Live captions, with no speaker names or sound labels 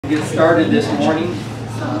Get started this morning.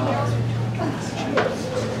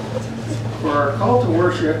 For our call to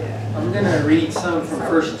worship, I'm going to read some from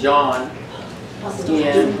 1 John.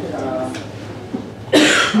 And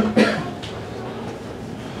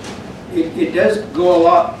it does go a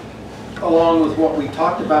lot along with what we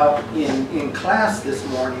talked about in class this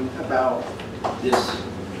morning about this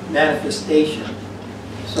manifestation.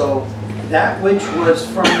 So, that which was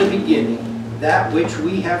from the beginning, that which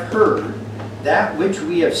we have heard, that which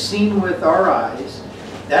we have seen with our eyes,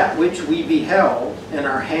 that which we beheld and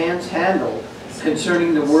our hands handled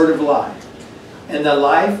concerning the word of life. And the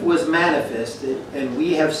life was manifested, and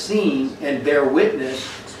we have seen and bear witness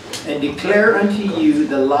and declare unto you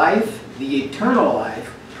the life, the eternal life,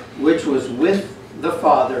 which was with the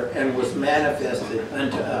Father and was manifested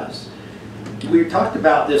unto us. We talked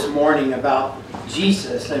about this morning about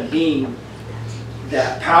Jesus and being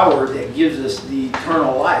that power that gives us the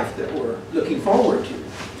eternal life that we're looking forward to.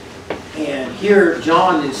 And here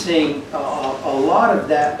John is saying a lot of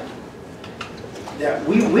that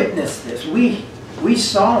we witnessed this. We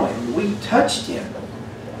saw him. We touched him.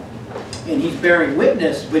 And he's bearing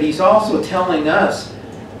witness, but he's also telling us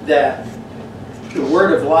that the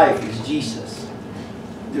word of life is Jesus.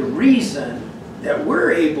 The reason that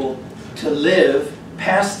we're able to live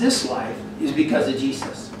past this life is because of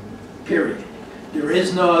Jesus. Period. There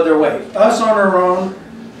is no other way. Us on our own,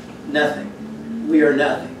 nothing. We are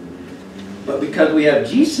nothing. But because we have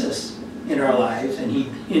Jesus in our lives and he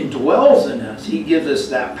indwells in us, he gives us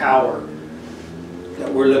that power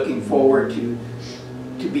that we're looking forward to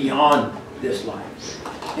beyond this life.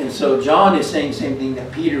 And so John is saying the same thing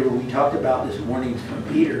that Peter, we talked about this morning from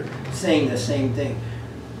Peter, saying the same thing.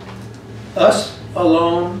 Us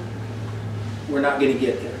alone, we're not going to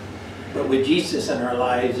get there. But with Jesus in our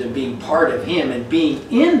lives and being part of him and being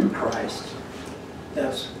in Christ,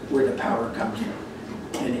 that's where the power comes from.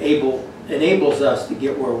 And enables us to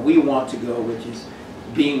get where we want to go, which is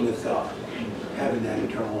being with God, having that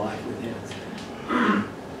eternal life with him.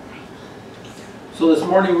 So this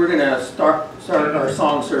morning we're going to start our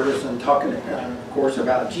song service and talking, of course,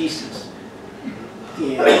 about Jesus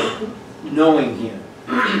and knowing him.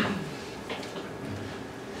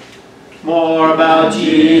 More about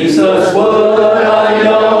Jesus would I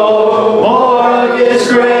know, more of his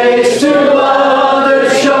grace to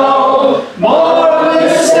others show, more of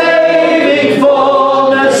his saving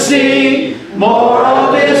fullness see, more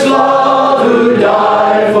of his love who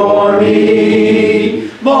died for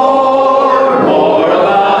me. More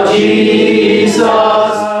about Jesus,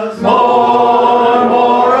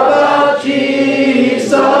 more about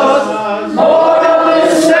Jesus, more of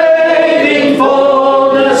his saving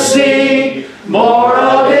fullness see, more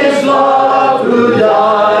of his love who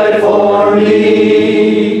died for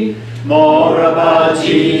me. More about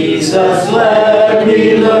Jesus let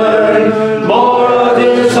me learn, more of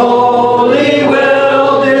his holy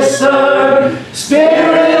will discern.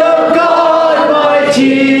 Spirit of God, my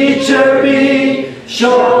teacher be,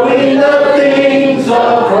 showing the things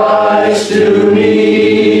of Christ to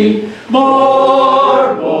me.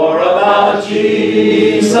 More about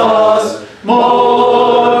Jesus,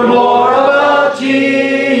 more about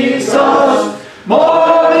Jesus, more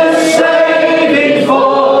of his saving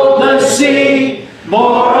fullness see,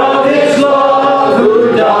 more of his love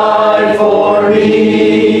who died for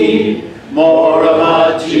me. More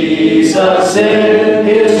about Jesus in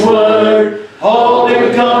his word,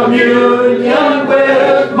 holding communion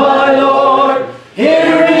with my Lord,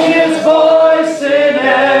 hearing his voice in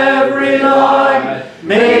every line,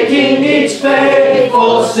 making each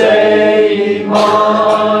faithful saying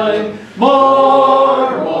mine.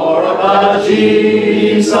 More about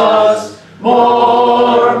Jesus,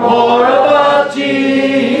 more about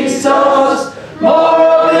Jesus, more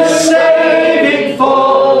of his saving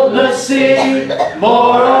fullness see,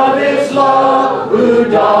 more of his love who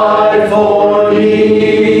died for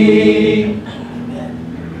me. Amen.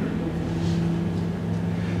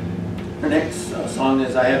 Our next song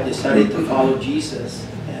is I Have Decided to Follow Jesus,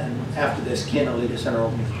 and after this Ken will lead us in our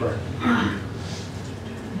opening prayer.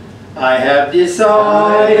 I have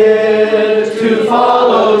decided to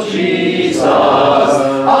follow Jesus.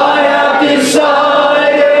 I have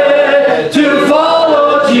decided to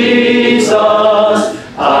follow Jesus.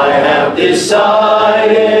 I have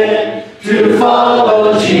decided to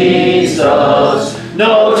follow Jesus.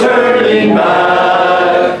 No turning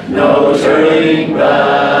back, no turning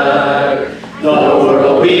back. The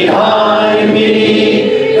world behind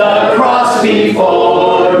me, the cross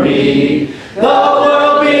before me. The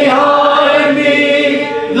world behind me,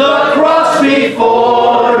 the cross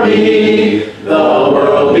before me. The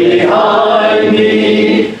world behind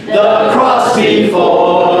me, the cross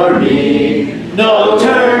before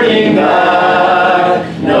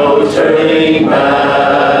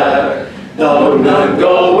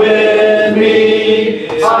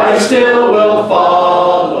still will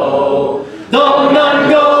follow. Though none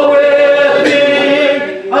go with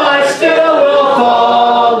me, I still will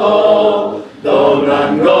follow. Though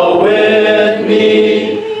none go with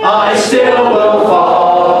me, I still will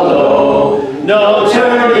follow. No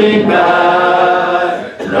turning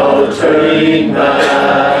back, no turning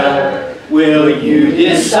back. Will you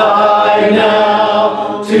decide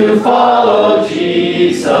now to follow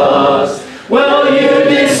Jesus? Will you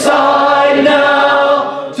decide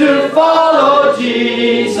now to follow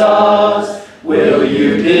Jesus? Will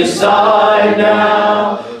you decide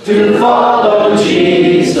now to follow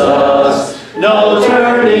Jesus? No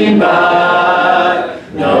turning back,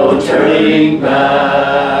 no turning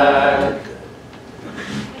back.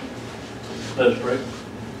 Let us pray.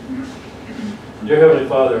 Dear Heavenly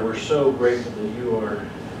Father, we're so grateful that you are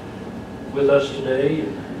with us today,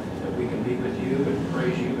 and that we can be with you and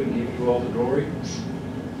praise you and give you all the glory.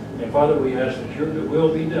 And Father, we ask that your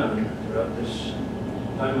will be done throughout this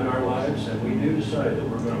time in our lives, and we do decide that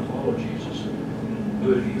we're going to follow Jesus,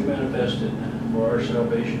 who have you manifested for our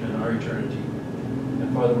salvation and our eternity.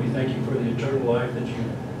 And Father, we thank you for the eternal life that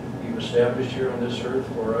you've established here on this earth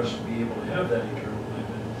for us to be able to have that eternal life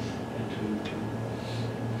and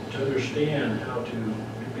to understand how to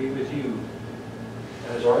be with you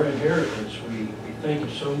as our inheritance. We thank you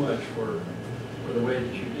so much for the way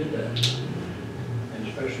that you did that, and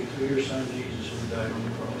especially through your Son Jesus, who died on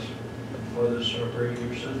the cross. Father, this is our prayer in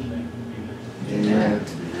your Son's name. Amen.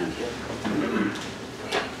 Amen.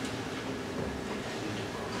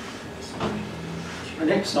 Our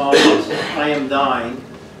next song is I Am Thine.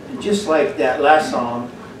 And just like that last song,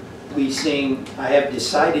 we sing, I have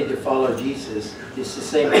decided to follow Jesus. It's the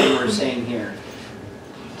same thing we're saying here.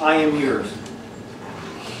 I am yours,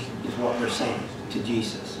 is what we're saying to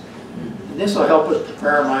Jesus. And this will help us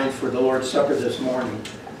prepare our minds for the Lord's Supper this morning.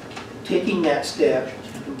 Taking that step,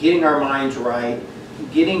 getting our minds right,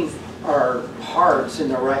 getting our hearts in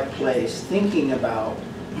the right place, thinking about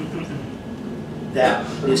that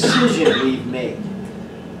decision we've made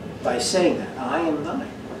by saying that, I am thine.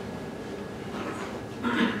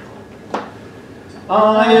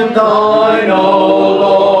 I am thine, O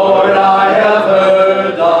Lord, I have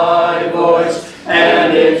heard thy voice,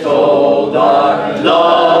 and it told thy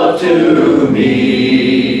love to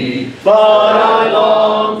me. But I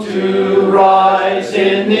long to rise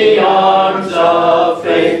in the arms of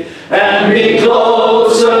faith, and be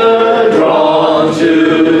closer drawn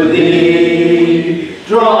to thee.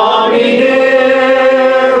 Draw me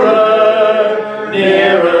nearer,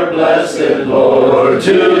 nearer, blessed Lord,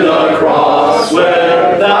 to the cross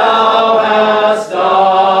where thou hast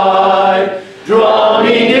died. Draw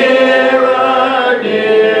me nearer,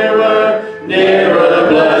 nearer, nearer,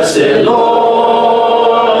 blessed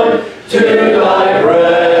Lord, to thy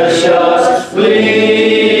precious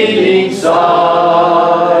bleeding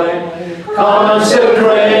side.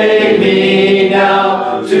 Consecrate me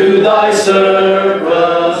now to thy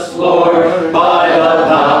service, Lord, by the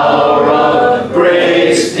power of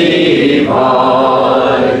grace divine.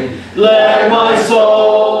 Let my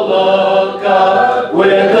soul look up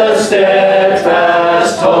with a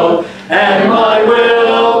steadfast hope, and my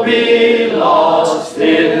will be lost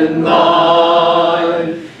in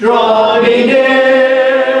thine. Draw me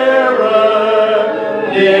nearer,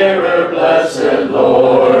 nearer, blessed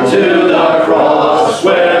Lord, to the cross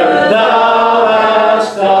where thou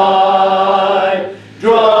hast died.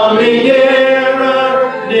 Draw me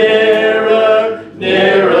nearer, nearer,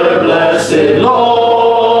 nearer, blessed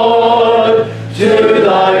Lord, to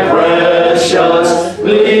thy precious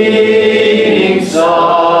bleeding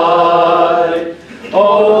side.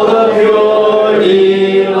 Oh, the pure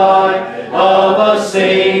delight of a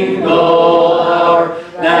single hour,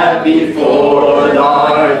 that before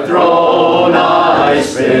thy throne I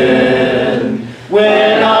spend,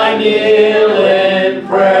 when I kneel in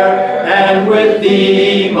prayer, and with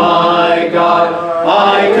thee, my God,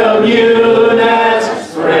 I commune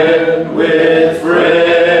as friend with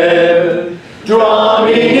friend. Draw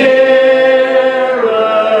me nearer,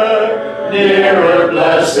 nearer,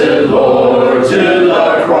 blessed Lord, to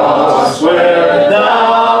the cross where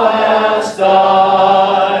thou hast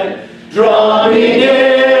died. Draw me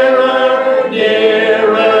nearer,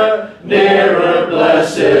 nearer, nearer,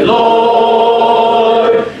 blessed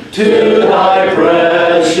Lord, to thy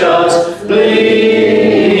precious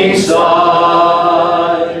bleeding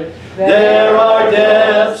side. There are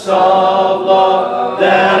depths of love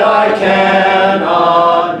that I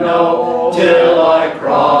cannot know till I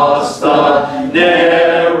cross the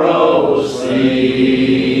narrow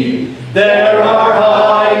sea. There are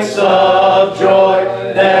heights of joy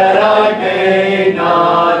that I may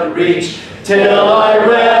not reach till I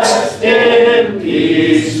rest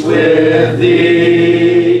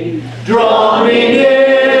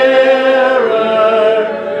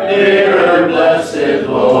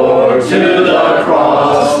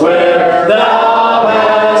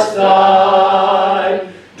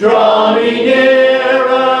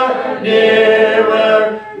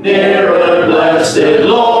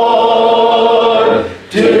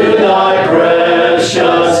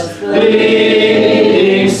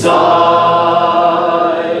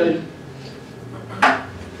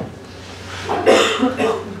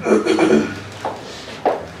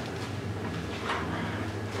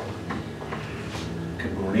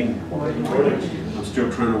still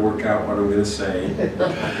trying to work out what I'm going to say. I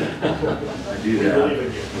do that.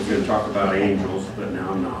 I was going to talk about angels, but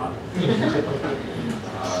now I'm not.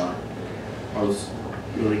 I was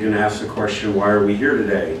really going to ask the question, why are we here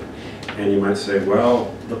today? And you might say,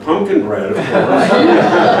 well, the pumpkin bread, of course.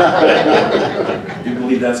 I do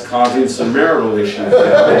believe that's causing some marital issues.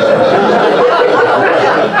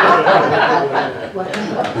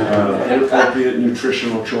 Inappropriate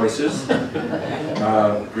nutritional choices.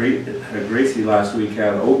 Gracie last week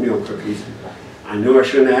had oatmeal cookies. I knew I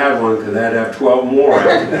shouldn't have had one because I'd have 12 more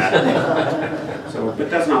after that. So, but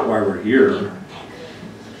that's not why we're here.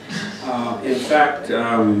 In fact,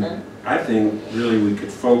 I think really we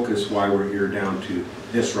could focus why we're here down to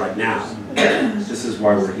this right now. This is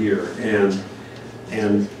why we're here.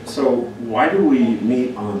 And so why do we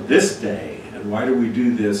meet on this day? And why do we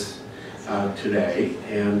do this today?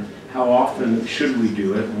 And how often should we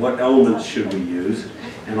do it? What elements should we use?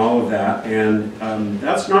 And all of that. And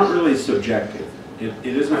that's not really subjective. It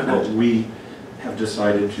isn't what we have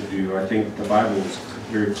decided to do. I think the Bible is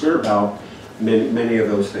very clear about many of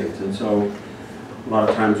those things. And so a lot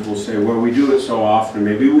of times we'll say, well, we do it so often.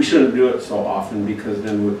 Maybe we shouldn't do it so often because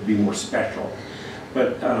then it would be more special.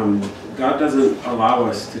 But God doesn't allow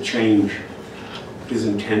us to change His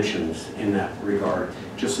intentions in that regard,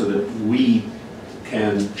 just so that we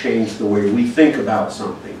can change the way we think about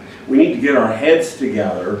something. We need to get our heads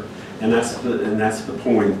together, and that's the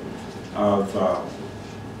point of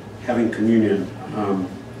having communion.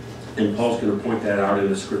 And Paul's going to point that out in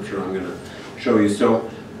the scripture I'm going to show you. So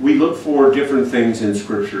we look for different things in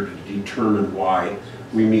scripture to determine why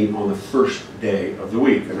we meet on the first day of the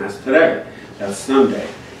week, and that's today. That's Sunday.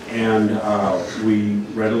 And we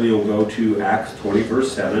readily will go to Acts 20,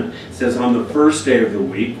 verse 7. It says, on the first day of the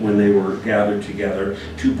week, when they were gathered together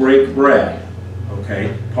to break bread.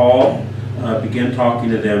 Okay, Paul began talking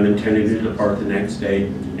to them, intending to depart the next day,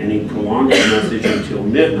 and he prolonged his message until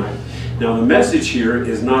midnight. Now the message here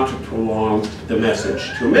is not to prolong the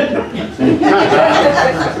message to midnight.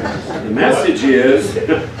 The message is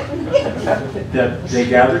that they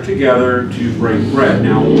gather together to break bread.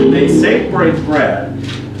 Now when they say break bread,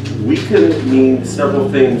 we can mean several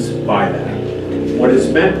things by that. What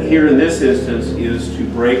is meant here in this instance is to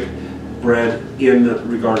break bread in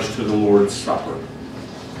regards to the Lord's Supper,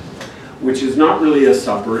 which is not really a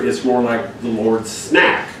supper, it's more like the Lord's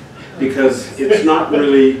snack, because it's not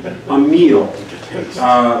really a meal.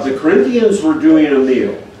 The Corinthians were doing a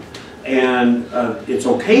meal, and it's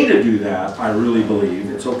okay to do that, I really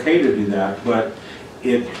believe. It's okay to do that, but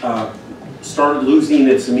it started losing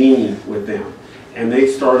its meaning with them. And they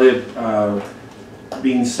started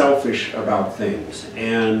being selfish about things,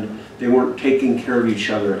 and they weren't taking care of each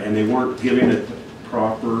other, and they weren't giving it the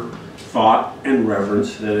proper thought and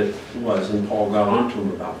reverence that it was, and Paul got on to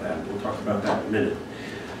them about that. We'll talk about that in a minute.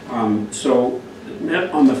 So it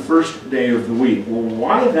met on the first day of the week. Well,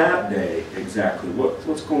 why that day exactly?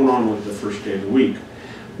 What's going on with the first day of the week?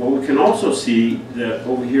 Well, we can also see that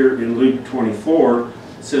over here in Luke 24,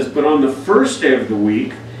 it says, but on the first day of the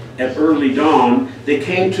week, at early dawn, they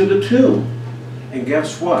came to the tomb. And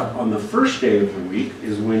guess what? On the first day of the week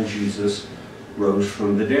is when Jesus rose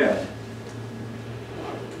from the dead.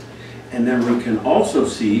 And then we can also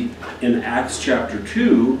see in Acts chapter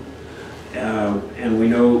 2, and we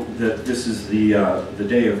know that this is the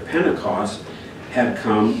day of Pentecost had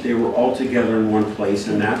come. They were all together in one place,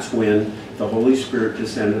 and that's when the Holy Spirit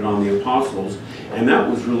descended on the apostles. And that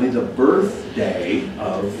was really the birthday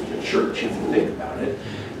of the church, if you think about it.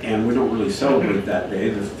 And we don't really celebrate that day,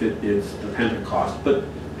 it's the Pentecost. But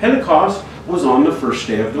Pentecost was on the first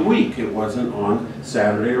day of the week. It wasn't on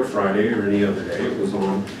Saturday or Friday or any other day. It was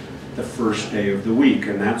on the first day of the week,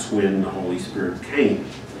 and that's when the Holy Spirit came.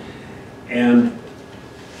 And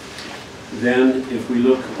then if we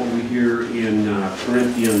look over here in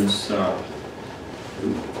Corinthians, wrong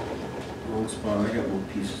spot, I got more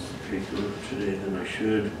pieces of paper today than I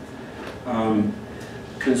should.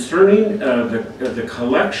 Concerning the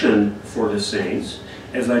collection for the saints,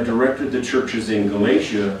 as I directed the churches in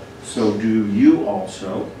Galatia, so do you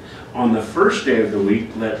also. On the first day of the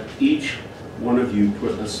week, let each one of you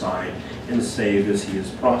put aside and save as he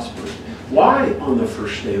is prospered. Why on the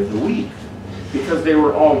first day of the week? Because they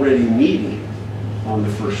were already meeting on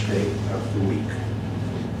the first day of the week.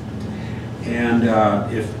 And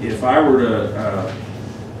if I were to,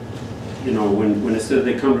 when it said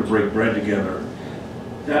they come to break bread together,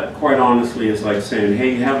 that quite honestly is like saying,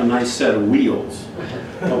 hey, you have a nice set of wheels.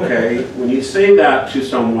 Okay? When you say that to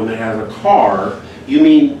someone that has a car, you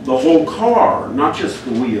mean the whole car, not just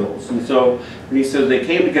the wheels. And so when he says they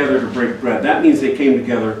came together to break bread, that means they came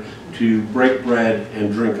together to break bread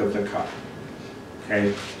and drink of the cup.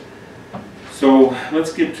 Okay? So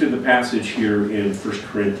let's get to the passage here in 1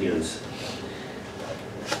 Corinthians.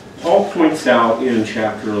 Paul points out in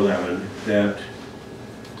chapter 11 that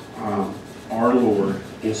our Lord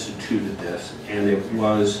instituted this, and it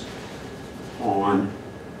was on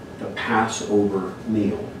the Passover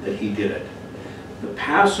meal that he did it. The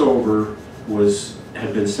Passover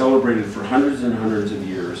had been celebrated for hundreds and hundreds of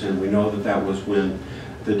years, and we know that that was when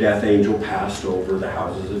the death angel passed over the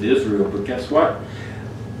houses of Israel. But guess what?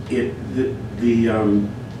 The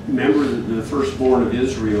firstborn of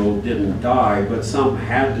Israel didn't die, but some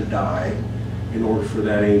had to die in order for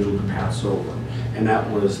that angel to pass over, and that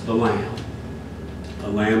was the lamb. The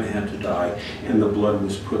lamb had to die, and the blood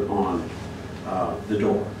was put on the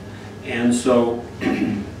door. And so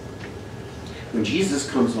when Jesus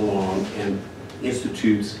comes along and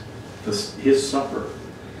institutes his supper,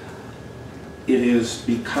 it is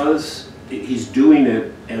because he's doing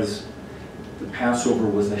it as the Passover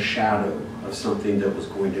was a shadow of something that was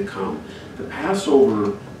going to come. The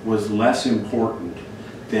Passover was less important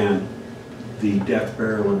than the death,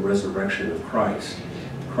 burial, and resurrection of Christ.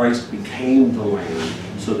 Christ became the Lamb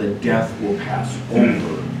so that death will pass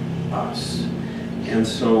over us. And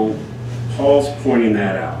so Paul's pointing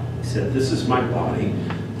that out. He said, this is my body.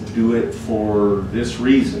 Do it for this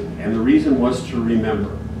reason. And the reason was to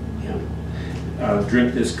remember him.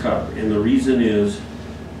 Drink this cup. And the reason is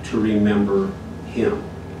to remember him.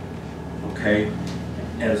 Okay?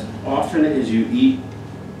 As often as you eat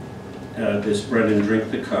this bread and drink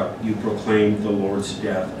the cup, you proclaim the Lord's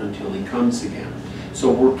death until he comes again.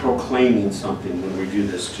 So we're proclaiming something when we do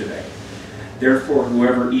this today. Therefore,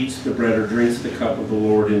 whoever eats the bread or drinks the cup of the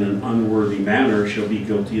Lord in an unworthy manner shall be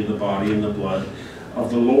guilty of the body and the blood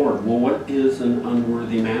of the Lord. Well, what is an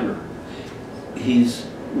unworthy manner? He's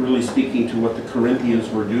really speaking to what the Corinthians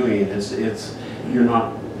were doing. It's you're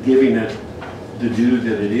not giving it the due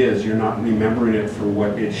that it is. You're not remembering it for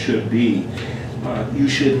what it should be. You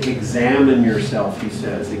should examine yourself, he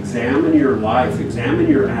says. Examine your life. Examine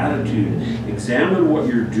your attitude. Examine what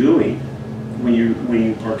you're doing when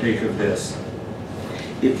you partake of this.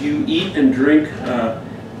 If you eat and drink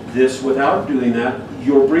this without doing that,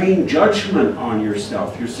 you're bringing judgment on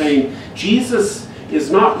yourself. You're saying, Jesus is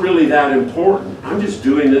not really that important. I'm just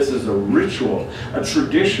doing this as a ritual, a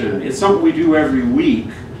tradition. It's something we do every week.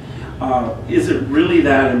 Is it really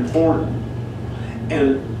that important?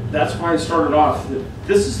 And that's why I started off that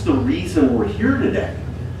this is the reason we're here today.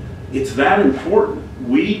 It's that important.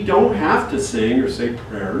 We don't have to sing or say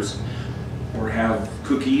prayers or have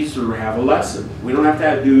cookies or have a lesson. We don't have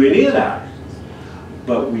to do any of that.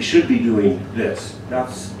 But we should be doing this.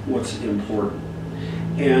 That's what's important.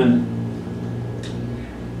 And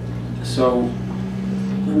so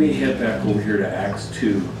let me head back over here to Acts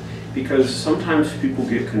 2, because sometimes people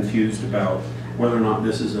get confused about whether or not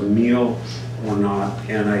this is a meal or not.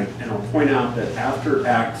 And I'll point out that after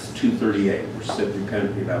Acts 2:38, which said repent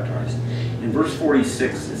and be baptized, in verse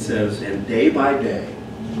 46 it says, and day by day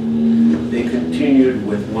they continued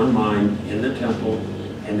with one mind in the temple,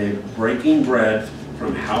 and they were breaking bread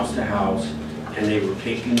from house to house, and they were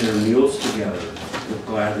taking their meals together with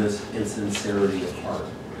gladness and sincerity of heart.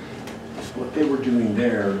 What they were doing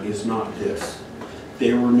there is not this.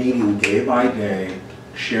 They were meeting day by day,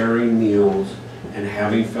 sharing meals, and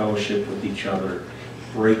having fellowship with each other,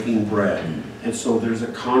 breaking bread. And so there's a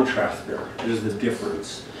contrast there. There's the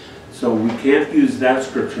difference. So we can't use that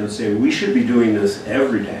scripture and say we should be doing this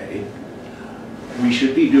every day. We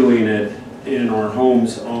should be doing it in our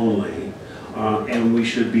homes only, and we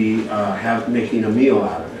should be making a meal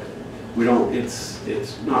out of it. We don't.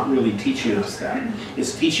 It's not really teaching us that.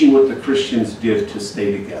 It's teaching what the Christians did to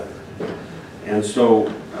stay together. And so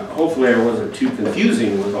hopefully I wasn't too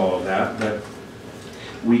confusing with all of that, but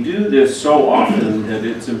we do this so often that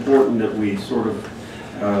it's important that we sort of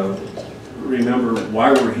remember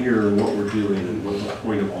why we're here and what we're doing and what the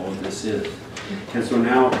point of all of this is. And so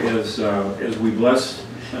now as we bless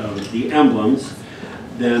the emblems,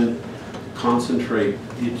 then concentrate,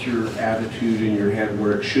 get your attitude in your head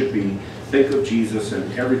where it should be. Think of Jesus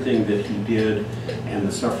and everything that he did and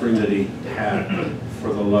the suffering that he had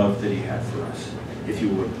for the love that he had for us. If you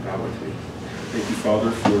would, bow with me. Thank you, Father,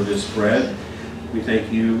 for this bread. We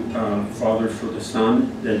thank you, Father, for the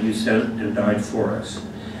Son that you sent and died for us.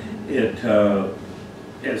 It,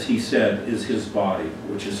 as he said, is his body,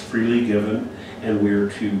 which is freely given, and we are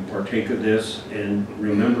to partake of this and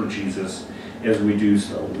remember Jesus as we do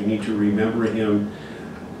so. We need to remember him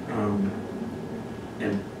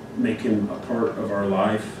and make him a part of our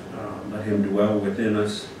life, let him dwell within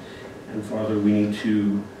us. And Father, we need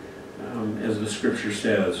to, as the scripture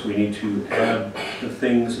says, we need to add the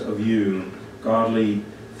things of you godly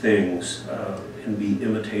things and be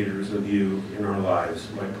imitators of you in our lives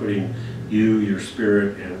by putting you, your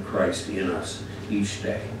Spirit, and Christ in us each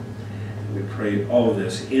day. We pray all of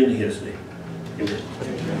this in His name. Amen.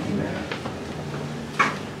 Amen.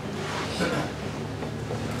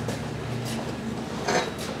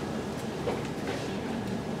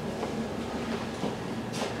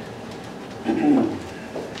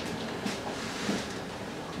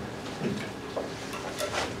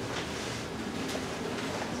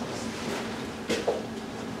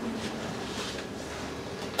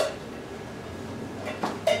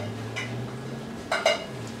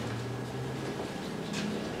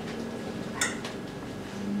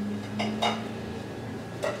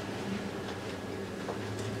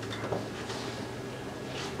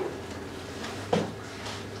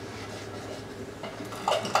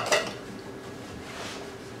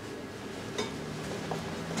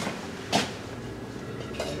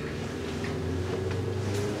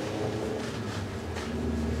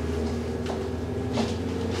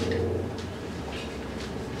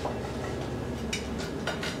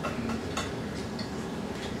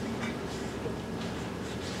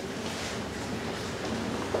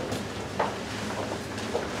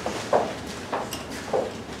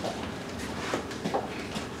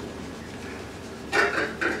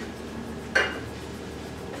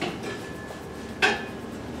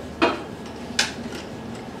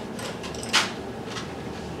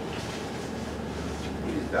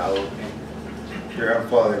 Dear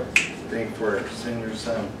Heavenly Father, thank you for sending your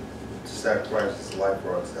Son to sacrifice His life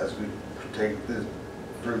for us. As we take this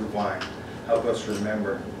through the wine, help us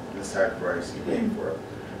remember the sacrifice He made for us.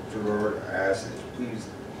 So Lord, I ask that you please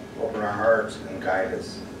open our hearts and guide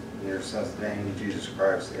us. In your Son's name, Jesus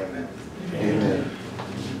Christ, amen. Amen.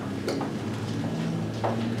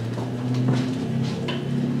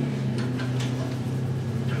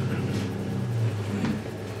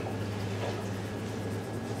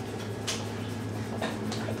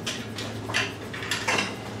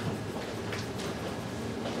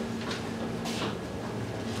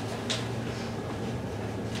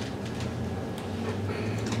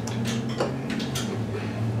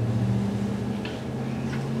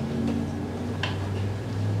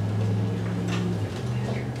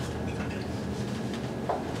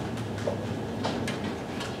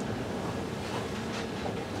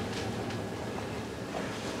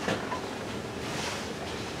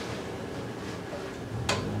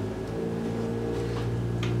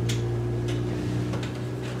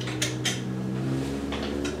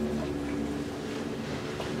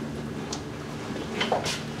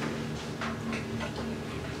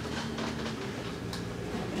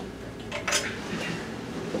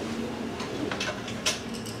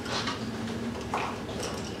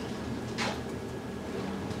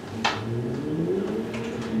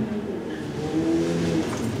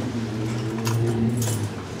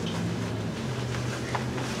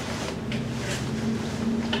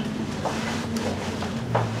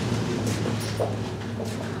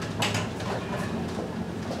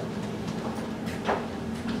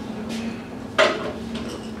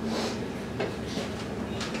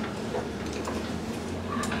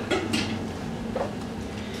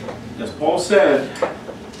 As Paul said,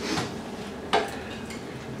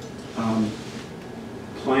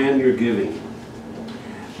 plan your giving,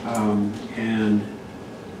 and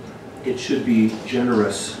it should be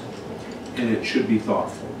generous and it should be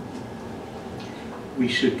thoughtful. We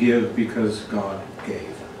should give because God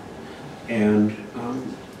gave, and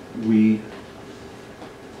we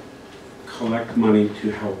collect money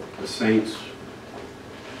to help the saints,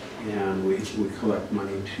 and we collect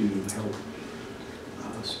money to help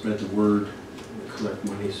spread the word. We collect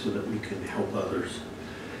money so that we can help others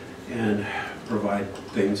and provide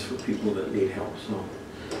things for people that need help. So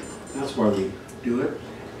that's why we do it,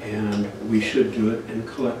 and we should do it, and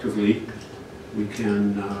collectively we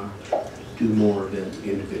can do more than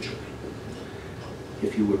individually.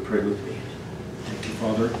 If you would pray with me. Thank you,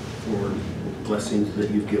 Father, for the blessings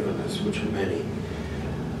that you've given us, which are many.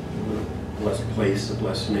 What a blessed place, a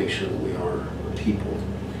blessed nation. We are a people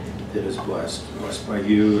that is blessed by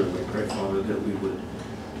you, and we pray, Father, that we would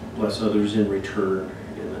bless others in return,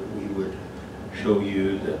 and that we would show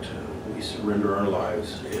you that we surrender our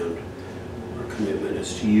lives, and our commitment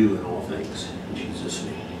is to you in all things. In Jesus'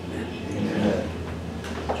 name, amen. Amen.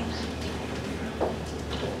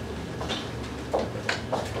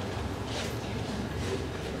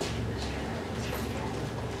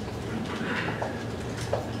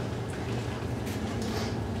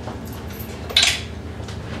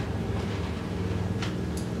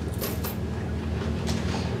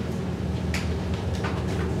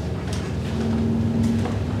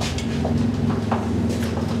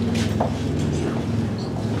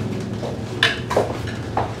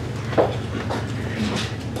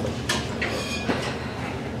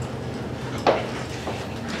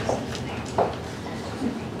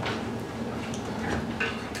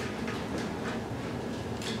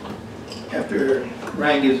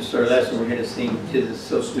 Ryan gives us our lesson, we're going to sing "'Tis It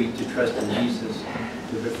So Sweet to Trust in Jesus."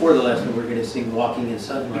 But before the lesson, we're going to sing "Walking in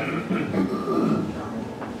Sunlight."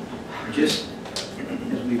 Just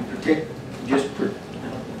as we partake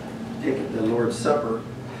of the Lord's Supper,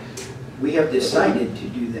 we have decided to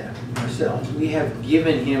do that ourselves. We have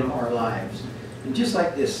given Him our lives. And just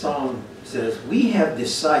like this song says, we have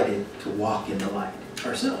decided to walk in the light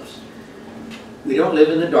ourselves. We don't live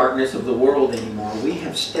in the darkness of the world anymore. We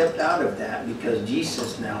have stepped out of that because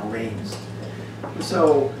Jesus now reigns.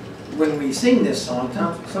 So when we sing this song,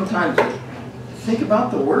 sometimes think about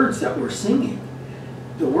the words that we're singing.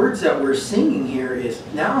 The words that we're singing here is,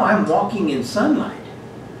 now I'm walking in sunlight.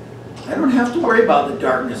 I don't have to worry about the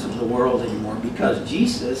darkness of the world anymore because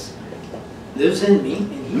Jesus lives in me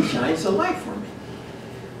and He shines the light for me.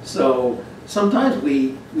 So sometimes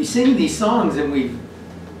we sing these songs and we've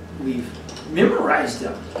memorized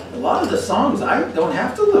them. A lot of the songs I don't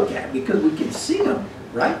have to look at because we can sing them,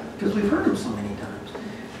 right? Because we've heard them so many times.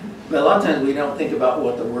 But a lot of times we don't think about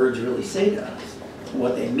what the words really say to us,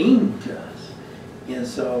 what they mean to us. And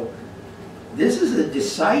so this is a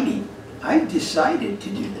deciding. I've decided to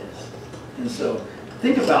do this. And so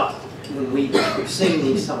think about when we sing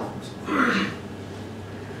these songs.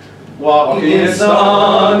 Walking in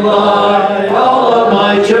sunlight, all of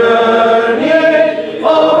my journey,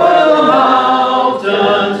 over the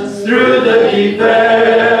mountains, through the deep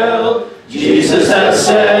vale, Jesus has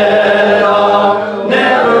said, I'll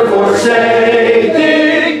never forsake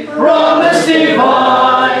thee, promise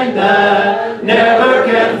divine that never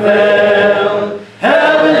can fail.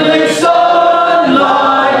 Heavenly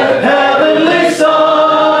sunlight,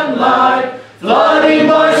 flooding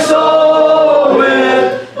my soul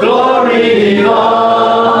with glory divine.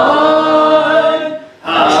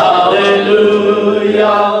 Hallelujah,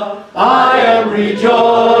 I am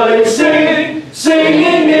rejoicing,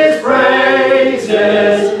 singing His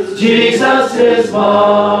praises. Jesus is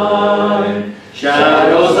mine.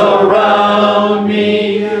 Shadows around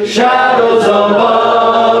me, shadows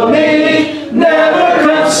above me, never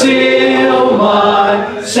conceal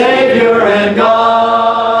my Savior and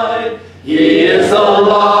guide. He is the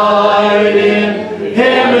light, in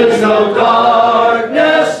Him is no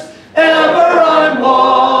darkness, ever I'm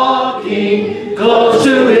walking close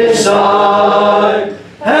to His side.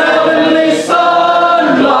 Heavenly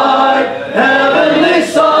sunlight,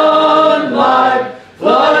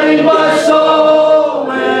 flooding my soul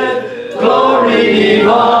with glory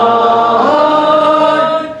divine.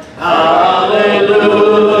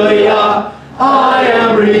 Hallelujah, I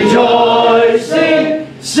am rejoicing,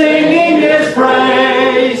 singing His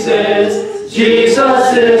praises.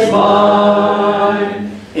 Jesus is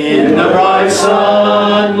mine. In the bright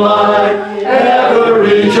sunlight, ever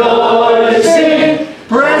rejoicing,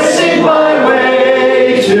 pressing my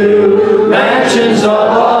way to mansions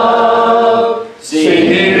above,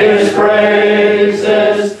 singing His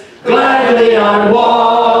praises. Gladly I'm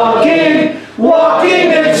walking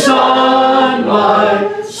in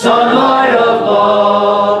sunlight, sunlight of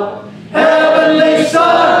love. Heavenly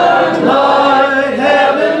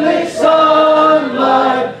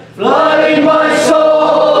sunlight, flooding my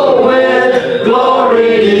soul with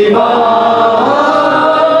glory divine.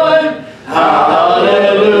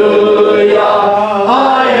 Hallelujah,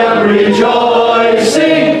 I am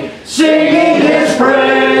rejoicing, singing His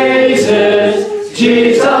praises.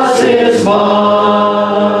 Jesus is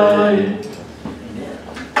mine.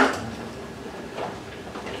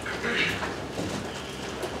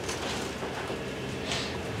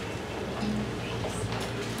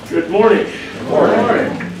 Good morning. Good morning.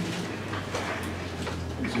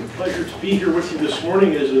 It's a pleasure to be here with you this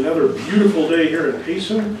morning. It is another beautiful day here in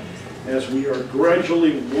Payson as we are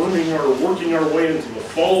gradually working our way into the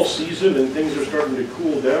fall season and things are starting to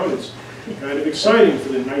cool down. It's kind of exciting for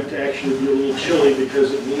the night to actually be a little chilly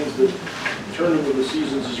because it means that the turning of the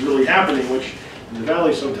seasons is really happening, which in the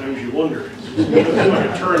valley sometimes you wonder. It's not like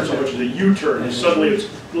a turn so much as a U-turn. Suddenly it's a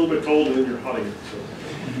little bit cold and then you're hot again.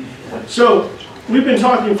 So we've been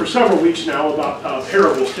talking for several weeks now about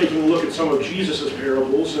parables, taking a look at some of Jesus'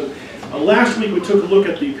 parables. And last week we took a look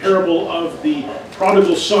at the parable of the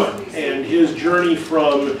prodigal son and his journey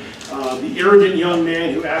from the arrogant young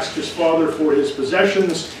man who asked his father for his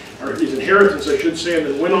possessions, or his inheritance I should say, and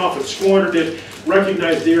then went off and squandered it,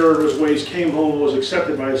 recognized the error of his ways, came home and was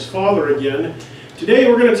accepted by his father again. Today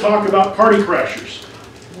we're going to talk about party crashers.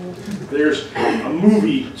 There's a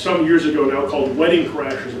movie some years ago now called Wedding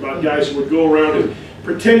Crashers about guys who would go around and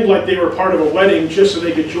pretend like they were part of a wedding just so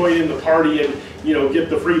they could join in the party and, you know, get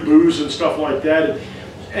the free booze and stuff like that.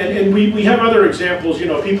 And we have other examples, you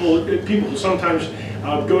know, people who sometimes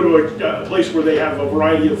go to a place where they have a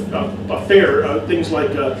variety of a fair, things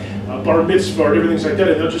like bar mitzvah or different things like that,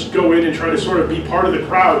 and they'll just go in and try to sort of be part of the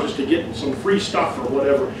crowd just to get some free stuff or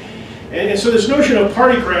whatever. And so this notion of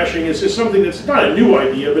party crashing is something that's not a new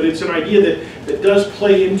idea, but it's an idea that does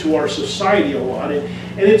play into our society a lot.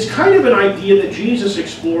 And it's kind of an idea that Jesus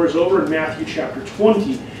explores over in Matthew chapter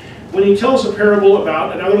 20 when he tells a parable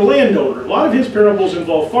about another landowner. A lot of his parables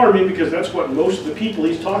involve farming because that's what most of the people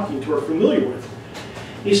he's talking to are familiar with.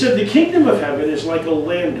 He said, the kingdom of heaven is like a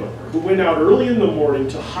landowner who went out early in the morning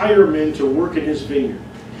to hire men to work in his vineyard.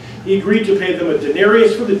 He agreed to pay them a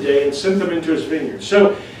denarius for the day and sent them into his vineyard.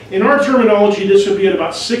 So in our terminology, this would be at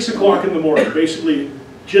about 6 o'clock in the morning, basically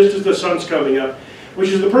just as the sun's coming up, which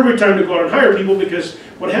is the perfect time to go out and hire people, because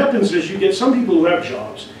what happens is you get some people who have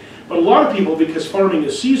jobs, but a lot of people, because farming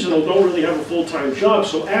is seasonal, don't really have a full-time job.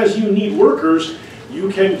 So as you need workers, you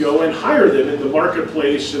can go and hire them in the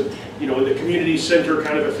marketplace, in the community center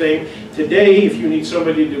kind of a thing. Today, if you need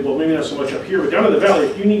somebody to, well, maybe not so much up here, but down in the valley,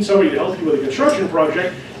 if you need somebody to help you with a construction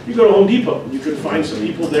project, you go to Home Depot. You can find some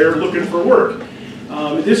people there looking for work.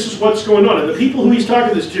 This is what's going on. And the people who he's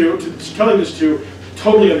telling this to,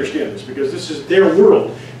 totally understand this, because this is their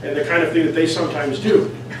world and the kind of thing that they sometimes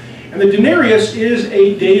do. And the denarius is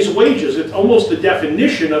a day's wages. It's almost the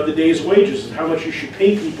definition of the day's wages, how much you should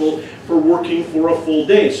pay people for working for a full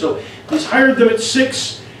day. So he's hired them at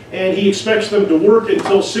 6, and he expects them to work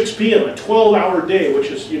until 6 p.m., a 12-hour day, which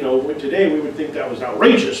is, today we would think that was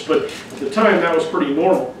outrageous, but at the time that was pretty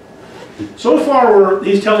normal. So far,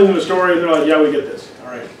 he's telling them a story, and they're like, yeah, we get this. All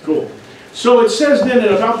right, cool. So it says then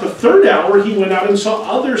at about the 3rd hour, he went out and saw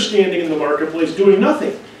others standing in the marketplace doing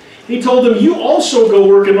nothing. He told them, you also go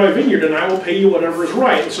work in my vineyard, and I will pay you whatever is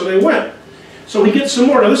right. And so they went. So he gets some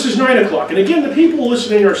more. Now this is 9 o'clock. And again, the people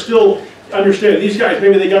listening are still understanding. These guys,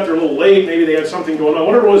 maybe they got there a little late, maybe they had something going on.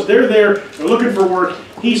 Whatever it was, they're there, they're looking for work.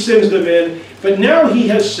 He sends them in. But now he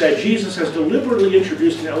has said, Jesus has deliberately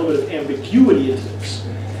introduced an element of ambiguity into this.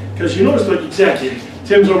 Because you notice, like, exactly,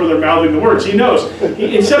 Tim's over there mouthing the words. He knows.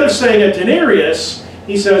 Instead of saying a denarius,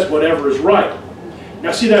 he says whatever is right.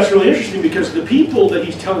 Now see, that's really interesting, because the people that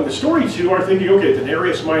he's telling the story to are thinking, okay,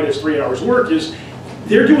 denarius minus 3 hours work is,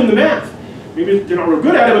 they're doing the math. Maybe they're not real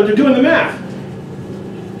good at it, but they're doing the math.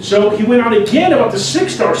 So he went out again about the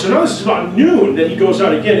 6th hour. So now this is about noon that he goes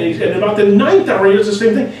out again. And about the 9th hour, he does the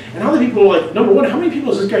same thing. And now the people are like, number one, how many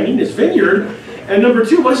people does this guy need in his vineyard? And number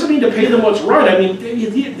two, what does it mean to pay them what's right? I mean,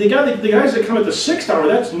 the guys that come at the 6th hour,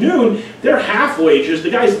 that's noon, they're half wages. The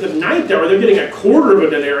guys at the 9th hour, they're getting a quarter of a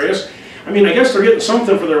denarius. I mean, I guess they're getting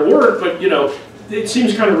something for their work, but, it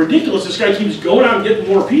seems kind of ridiculous. This guy keeps going out and getting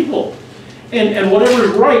more people. And whatever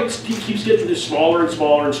is right, he keeps getting this smaller and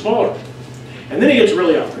smaller and smaller. And then he gets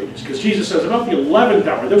really outrageous, because Jesus says about the 11th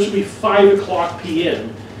hour, this would be 5 o'clock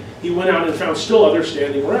p.m., he went out and found still others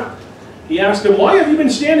standing around. He asked them, why have you been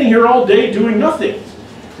standing here all day doing nothing?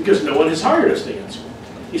 Because no one has hired us, they answered.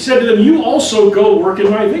 He said to them, you also go work in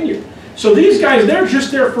my vineyard. So these guys, they're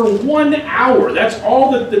just there for 1 hour. That's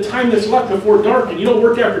all the time that's left before dark. And you don't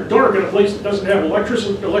work after dark in a place that doesn't have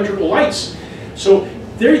electrical lights. So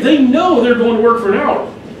they know they're going to work for an hour.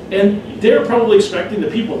 And they're probably expecting,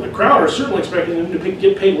 the people in the crowd are certainly expecting them to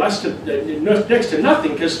get paid next to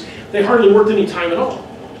nothing, because they hardly worked any time at all.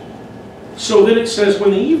 So then it says,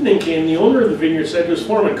 when the evening came, the owner of the vineyard said to his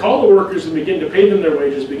foreman, call the workers and begin to pay them their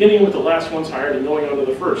wages, beginning with the last ones hired and going on to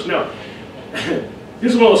the first. Now,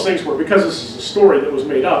 this is one of those things where, because this is a story that was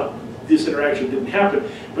made up, this interaction didn't happen.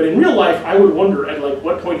 But in real life, I would wonder at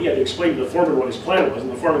what point he had to explain to the foreman what his plan was,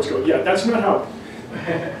 and the foreman's going, yeah, that's not how.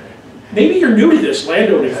 Maybe you're new to this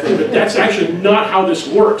landowning thing, but that's actually not how this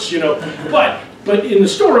works, But in the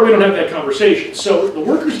story, we don't have that conversation. So the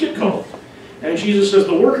workers get called. And Jesus says,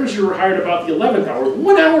 the workers who were hired about the 11th hour,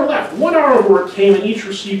 1 hour left, 1 hour of work came, and each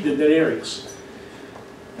received a denarius.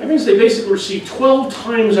 That means they basically received 12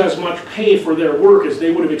 times as much pay for their work as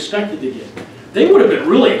they would have expected to get. They would have been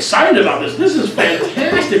really excited about this. This is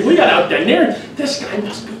fantastic. We got a denarius. This guy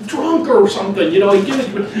must be drunk or something.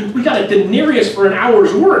 We got a denarius for an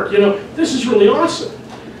hour's work. This is really awesome.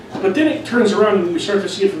 But then it turns around and we start to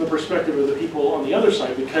see it from the perspective of the people on the other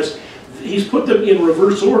side, because he's put them in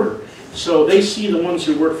reverse order. So they see the ones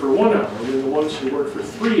who work for 1 hour, and then the ones who work for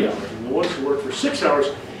 3 hours, and the ones who work for 6 hours,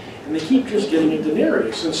 and they keep just getting a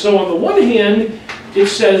denarius. And so on the one hand, it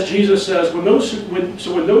says, Jesus says, when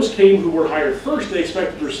those came who were hired first, they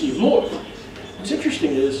expected to receive more. What's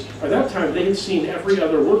interesting is, by that time, they had seen every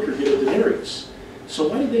other worker get a denarius. So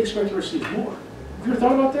why did they expect to receive more? Have you ever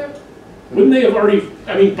thought about that? Wouldn't they have already,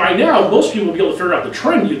 by now, most people would be able to figure out the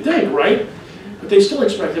trend, you'd think, right? But they still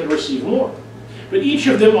expected to receive more. But each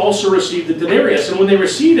of them also received the denarius, and when they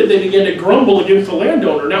received it, they began to grumble against the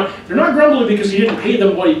landowner. Now, they're not grumbling because he didn't pay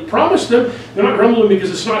them what he promised them. They're not grumbling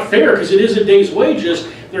because it's not fair, because it is a day's wages.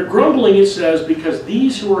 They're grumbling, it says, because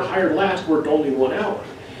these who were hired last worked only 1 hour.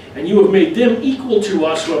 And you have made them equal to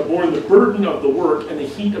us who have borne the burden of the work and the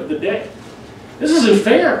heat of the day. This isn't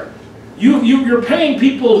fair. You're paying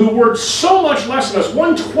people who worked so much less than us,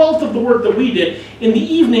 1/12 of the work that we did, in the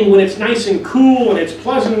evening when it's nice and cool and it's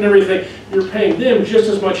pleasant and everything. You're paying them just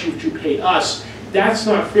as much as you paid us. That's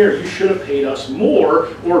not fair. You should have paid us more,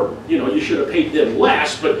 or you should have paid them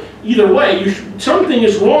less. But either way, something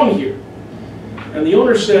is wrong here. And the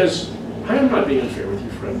owner says, I am not being unfair with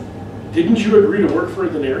you, friend. Didn't you agree to work for a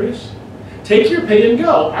denarius? Take your pay and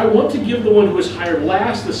go. I want to give the one who was hired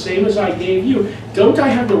last the same as I gave you. Don't I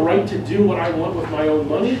have the right to do what I want with my own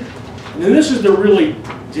money? And then this is the really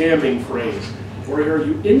damning phrase. Or are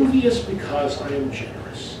you envious because I am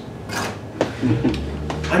generous?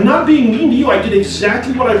 I'm not being mean to you. I did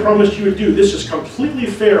exactly what I promised you would do. This is completely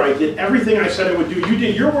fair. I did everything I said I would do. You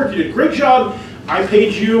did your work. You did a great job. I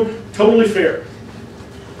paid you. Totally fair.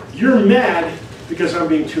 You're mad because I'm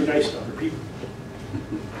being too nice to other people.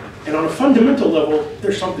 And on a fundamental level,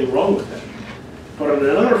 there's something wrong with that. But on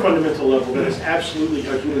another fundamental level, that is absolutely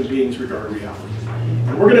how human beings regard reality.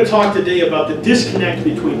 And we're going to talk today about the disconnect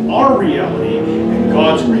between our reality and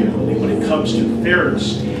God's reality when it comes to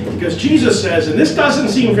fairness. Because Jesus says, and this doesn't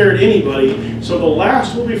seem fair to anybody, so the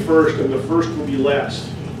last will be first and the first will be last.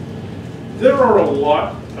 There are a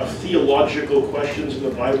lot of theological questions in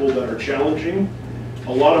the Bible that are challenging.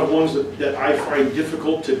 A lot of ones that I find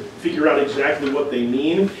difficult to figure out exactly what they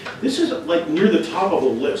mean. This is like near the top of the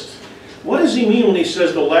list. What does he mean when he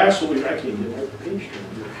says the last will be, I can't get my page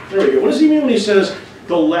down. There we go. What does he mean when he says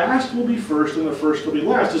the last will be first and the first will be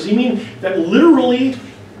last? Does he mean that literally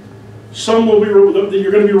some will be, that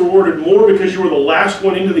you're going to be rewarded more because you were the last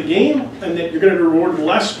one into the game, and that you're going to be rewarded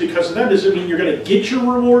less because of that? Does it mean you're going to get your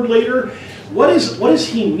reward later? What does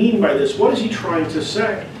he mean by this? What is he trying to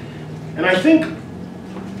say? And I think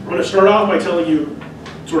I'm going to start off by telling you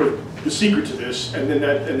sort of the secret to this, and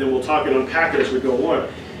then we'll talk and unpack it as we go on.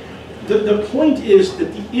 The point is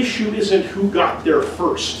that the issue isn't who got there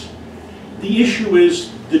first. The issue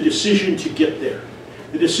is the decision to get there,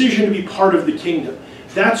 the decision to be part of the kingdom.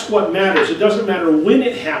 That's what matters. It doesn't matter when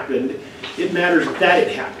it happened, it matters that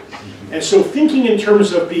it happened. And so thinking in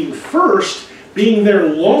terms of being first, being there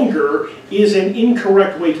longer, is an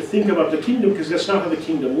incorrect way to think about the kingdom, because that's not how the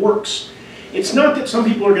kingdom works. It's not that some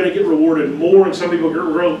people are going to get rewarded more and some people get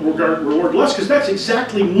rewarded less, because that's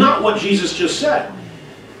exactly not what Jesus just said.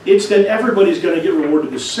 It's that everybody's going to get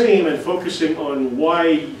rewarded the same, and focusing on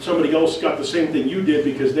why somebody else got the same thing you did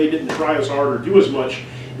because they didn't try as hard or do as much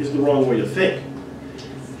is the wrong way to think.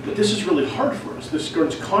 But this is really hard for us. This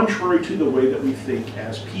runs contrary to the way that we think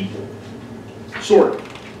as people. Sort of.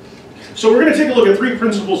 So we're going to take a look at 3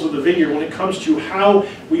 principles of the vineyard when it comes to how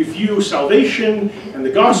we view salvation and the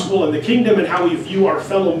gospel and the kingdom, and how we view our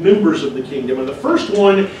fellow members of the kingdom. And the first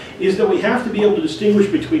one is that we have to be able to distinguish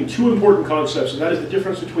between 2 important concepts, and that is the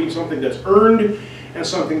difference between something that's earned and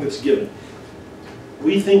something that's given.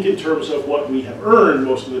 We think in terms of what we have earned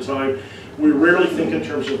most of the time. We rarely think in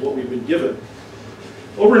terms of what we've been given.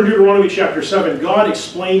 Over in Deuteronomy chapter 7, God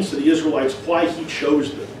explains to the Israelites why he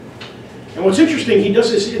chose them. And what's interesting, he does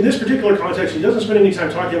this in this particular context, he doesn't spend any time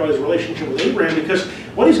talking about his relationship with Abraham, because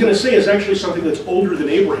what he's going to say is actually something that's older than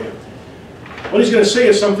Abraham. What he's going to say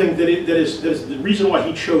is something that is the reason why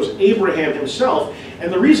he chose Abraham himself.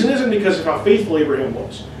 And the reason isn't because of how faithful Abraham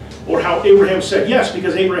was, or how Abraham said yes,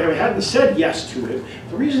 because Abraham hadn't said yes to him.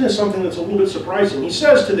 The reason is something that's a little bit surprising. He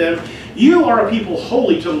says to them, "You are a people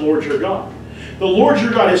holy to the Lord your God. The Lord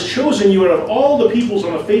your God has chosen you out of all the peoples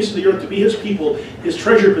on the face of the earth to be his people, his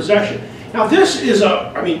treasured possession." Now this is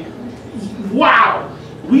wow!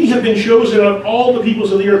 We have been chosen out of all the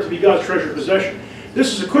peoples of the earth to be God's treasured possession.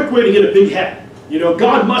 This is a quick way to get a big head. You know,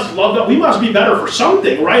 God must love that. We must be better for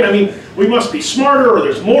something, right? I mean, we must be smarter, or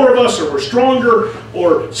there's more of us, or we're stronger,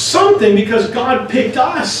 or something, because God picked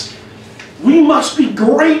us. We must be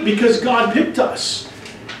great because God picked us.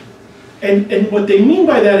 And what they mean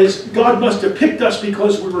by that is God must have picked us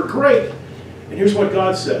because we were great. And here's what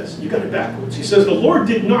God says. You got it backwards. He says, "The Lord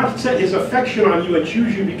did not set his affection on you and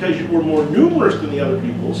choose you because you were more numerous than the other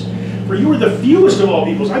peoples, for you were the fewest of all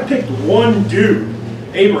peoples. I picked one dude,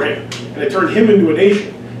 Abraham, and I turned him into a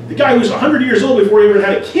nation." The guy who was 100 years old before he ever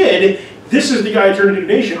had a kid, this is the guy who turned into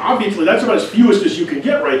a nation. Obviously, that's about as fewest as you can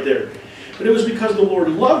get right there. But it was because the Lord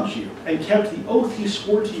loved you and kept the oath he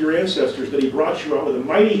swore to your ancestors, that he brought you out with a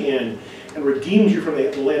mighty hand and redeemed you from the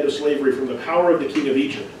land of slavery, from the power of the king of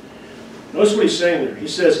Egypt. Notice what he's saying there. He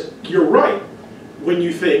says, you're right. when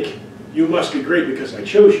you think, you must be great because I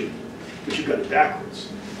chose you. But you've got it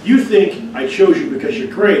backwards. You think I chose you because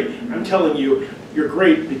you're great. I'm telling you, you're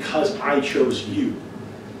great because I chose you.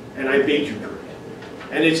 And I made you great.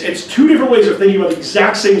 And it's two different ways of thinking about the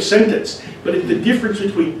exact same sentence, but it's the difference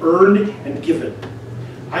between earned and given.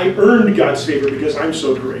 I earned God's favor because I'm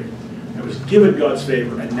so great. I was given God's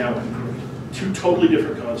favor, and now I'm great. Two totally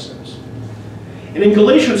different concepts. And in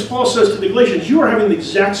Galatians, Paul says to the Galatians, you are having the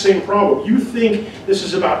exact same problem. You think this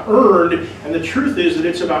is about earned, and the truth is that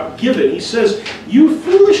it's about given. He says, you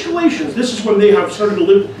foolish Galatians, this is when they have started to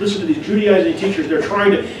listen to these Judaizing teachers. They're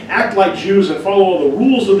trying to act like Jews and follow all the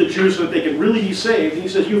rules of the Jews so that they can really be saved. And he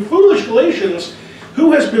says, you foolish Galatians,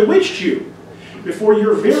 who has bewitched you? Before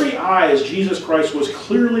your very eyes, Jesus Christ was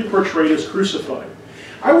clearly portrayed as crucified.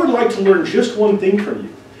 I would like to learn just one thing from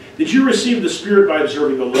you. Did you receive the Spirit by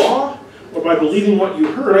observing the law, or by believing what you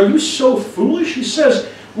heard? Are you so foolish? He says,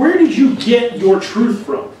 where did you get your truth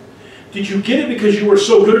from? Did you get it because you were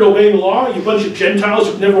so good at obeying the law, you bunch of Gentiles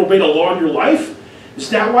who've never obeyed a law in your life? Is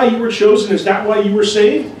that why you were chosen? Is that why you were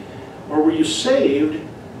saved? Or were you saved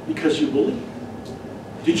because you believed?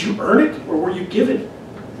 Did you earn it, or were you given it?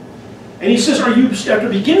 And he says, are you, after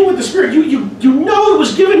beginning with the Spirit, you know it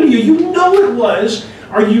was given to you. You know it was.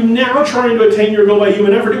 Are you now trying to attain your goal by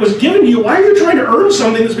human effort? It was given to you. Why are you trying to earn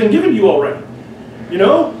something that's been given to you already? You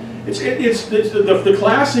know? It's the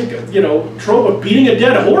classic, trope of beating a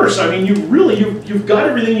dead horse. I mean, you've got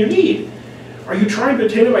everything you need. Are you trying to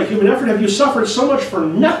attain it by human effort? Have you suffered so much for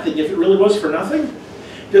nothing if it really was for nothing?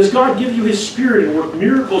 Does God give you His Spirit and work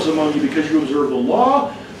miracles among you because you observe the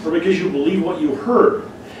law, or because you believe what you heard?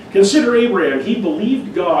 Consider Abraham. He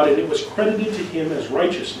believed God, and it was credited to him as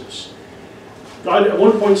righteousness. God at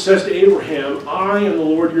one point says to Abraham, I am the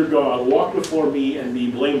Lord your God, walk before me and be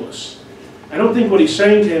blameless. I don't think what he's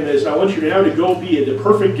saying to him is, I want you now to go be the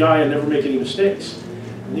perfect guy and never make any mistakes.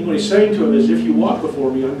 I think what he's saying to him is, if you walk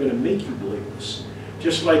before me, I'm going to make you blameless.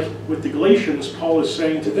 Just like with the Galatians, Paul is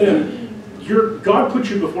saying to them, God put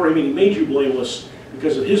you before him and he made you blameless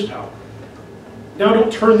because of his power. Now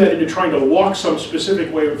don't turn that into trying to walk some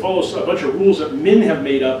specific way and follow a bunch of rules that men have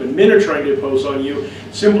made up and men are trying to impose on you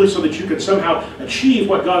simply so that you can somehow achieve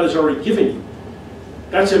what God has already given you.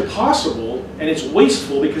 That's impossible, and it's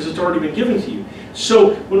wasteful because it's already been given to you.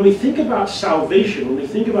 So when we think about salvation, when we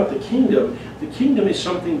think about the kingdom is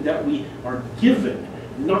something that we are given,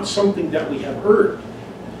 not something that we have earned.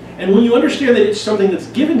 And when you understand that it's something that's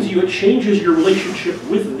given to you, it changes your relationship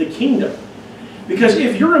with the kingdom. Because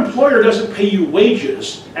if your employer doesn't pay you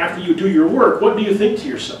wages after you do your work, what do you think to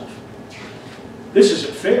yourself? This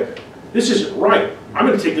isn't fair. This isn't right. I'm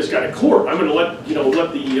going to take this guy to court. I'm going to let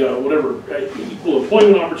the Equal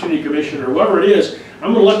Employment Opportunity Commission or whoever it is,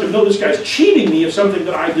 I'm going to let them know this guy's cheating me of something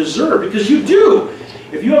that I deserve. Because you do.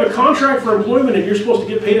 If you have a contract for employment and you're supposed to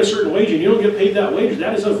get paid a certain wage and you don't get paid that wage,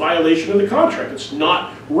 that is a violation of the contract. It's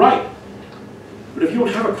not right. But if you don't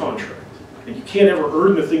have a contract, and you can't ever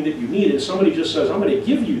earn the thing that you need, and somebody just says, I'm going to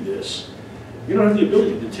give you this, you don't have the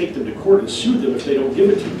ability to take them to court and sue them if they don't give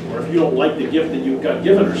it to you, or if you don't like the gift that you got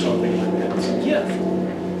given or something like that. It's a gift.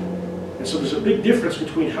 And so there's a big difference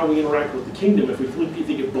between how we interact with the kingdom if we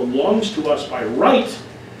think it belongs to us by right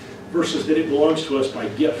versus that it belongs to us by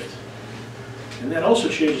gift. And that also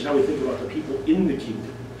changes how we think about the people in the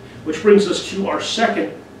kingdom. Which brings us to our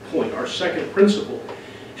second point, our second principle.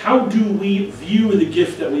 How do we view the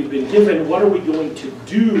gift that we've been given? What are we going to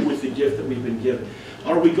do with the gift that we've been given?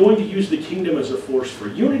 Are we going to use the kingdom as a force for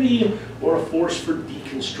unity or a force for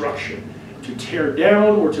deconstruction? To tear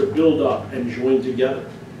down or to build up and join together?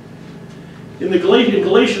 In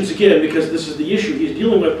Galatians, again, because this is the issue he's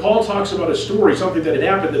dealing with, Paul talks about a story, something that had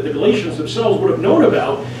happened that the Galatians themselves would have known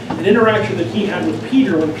about, an interaction that he had with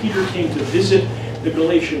Peter when Peter came to visit the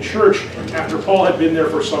Galatian church after Paul had been there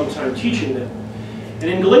for some time teaching them. And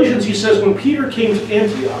in Galatians he says, when Peter came to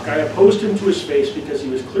Antioch, I opposed him to his face because he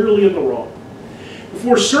was clearly in the wrong.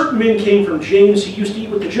 Before certain men came from James, he used to eat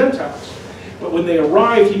with the Gentiles. But when they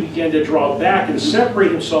arrived, he began to draw back and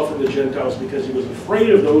separate himself from the Gentiles because he was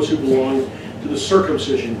afraid of those who belonged to the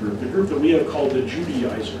circumcision group, the group that we have called the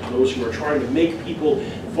Judaizers, those who are trying to make people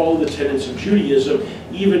follow the tenets of Judaism,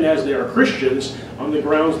 even as they are Christians, on the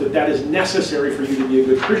grounds that that is necessary for you to be a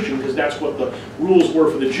good Christian, because that's what the rules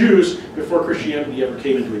were for the Jews before Christianity ever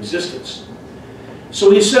came into existence.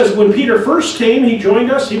 So he says, when Peter first came, he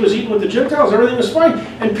joined us, he was eating with the Gentiles, everything was fine.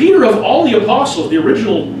 And Peter, of all the apostles, the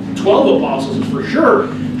original 12 apostles for sure,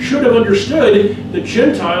 should have understood the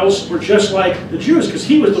Gentiles were just like the Jews, because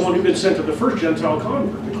he was the one who'd been sent to the first Gentile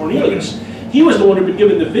convert, to Cornelius. He was the one who'd been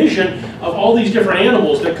given the vision of all these different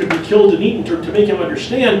animals that could be killed and eaten to make him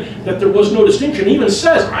understand that there was no distinction. He even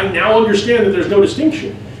says, I now understand that there's no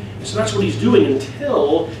distinction. And so that's what he's doing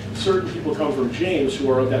until certain people come from James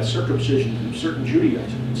who are of that circumcision, from certain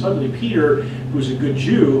Judaism. And suddenly Peter, who's a good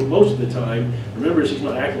Jew most of the time, remembers he's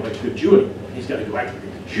not acting like a good Jew anymore. He's got to go act like a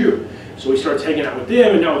good Jew. So he starts hanging out with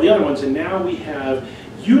them and now with the other ones, and now we have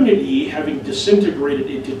unity having disintegrated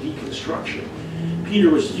into deconstruction. Peter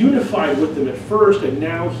was unified with them at first, and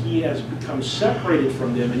now he has become separated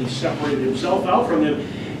from them, and he's separated himself out from them,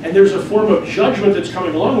 and there's a form of judgment that's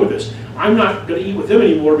coming along with this. I'm not going to eat with them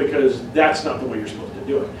anymore because that's not the way you're supposed to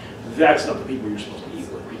do it. That's not the people you're supposed to eat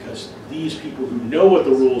with, because these people who know what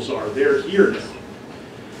the rules are, they're here now.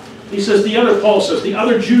 He says, Paul says, the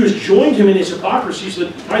other Jews joined him in his hypocrisy, so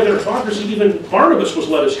that by their hypocrisy even Barnabas was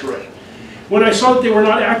led astray. When I saw that they were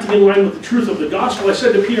not acting in line with the truth of the gospel, I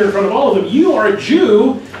said to Peter in front of all of them, you are a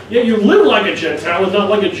Jew, yet you live like a Gentile and not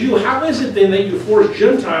like a Jew. How is it then that you force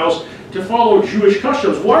Gentiles to follow Jewish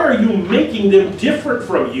customs? Why are you making them different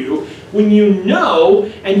from you when you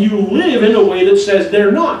know and you live in a way that says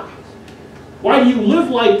they're not? Why do you live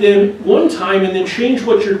like them one time and then change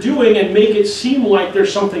what you're doing and make it seem like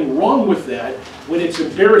there's something wrong with that when it's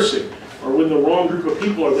embarrassing or when the wrong group of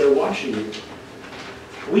people are there watching you?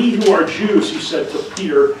 We who are Jews, he said to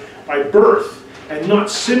Peter, by birth and not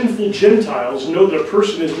sinful Gentiles, know that a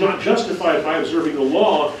person is not justified by observing the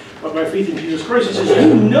law, but by faith in Jesus Christ. He says,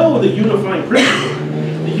 you know the unifying principle.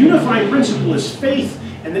 The unifying principle is faith,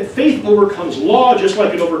 and that faith overcomes law just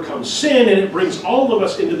like it overcomes sin, and it brings all of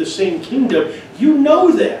us into the same kingdom. You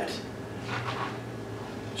know that.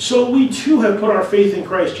 So we too have put our faith in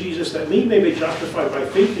Christ Jesus, that we may be justified by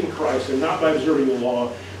faith in Christ and not by observing the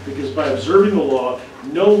law, because by observing the law,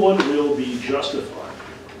 no one will be justified.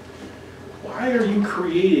 Why are you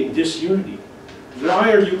creating disunity?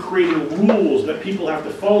 Why are you creating rules that people have to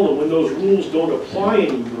follow when those rules don't apply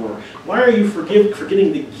anymore? Why are you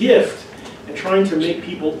forgetting the gift and trying to make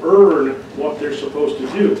people earn what they're supposed to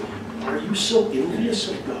do? Are you so envious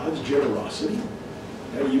of God's generosity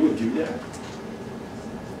that you would do that?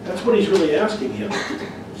 That's what he's really asking him.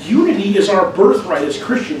 Unity is our birthright as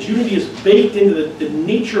Christians. Unity is baked into the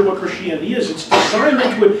nature of what Christianity is. It's designed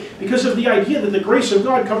into it because of the idea that the grace of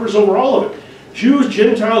God covers over all of it. Jews,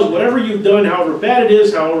 Gentiles, whatever you've done, however bad it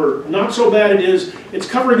is, however not so bad it is, it's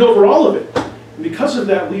covering over all of it. And because of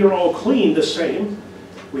that, we are all clean the same.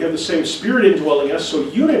 We have the same Spirit indwelling us, so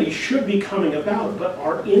unity should be coming about. But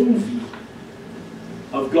our envy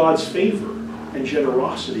of God's favor and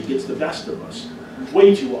generosity gets the best of us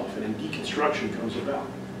way too often, and deconstruction comes about.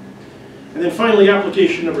 And then finally,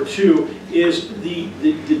 application number 2 is the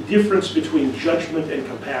difference between judgment and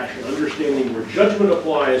compassion, understanding where judgment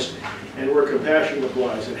applies and where compassion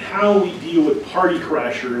applies, and how we deal with party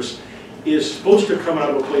crashers is supposed to come out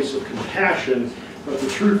of a place of compassion, but the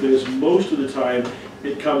truth is, most of the time,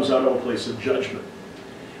 it comes out of a place of judgment.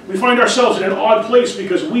 We find ourselves in an odd place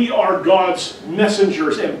because we are God's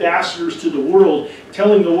messengers, ambassadors to the world,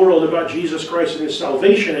 telling the world about Jesus Christ and his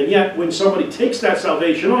salvation, and yet when somebody takes that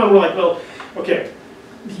salvation on, we're like, well, okay,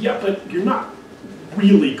 yeah, but you're not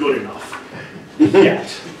really good enough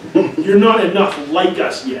yet. You're not enough like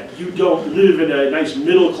us yet. You don't live in a nice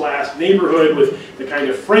middle-class neighborhood with the kind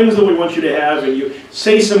of friends that we want you to have, and you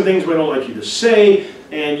say some things we don't like you to say,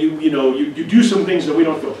 and you do some things that we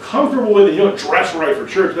don't feel comfortable with, and you don't dress right for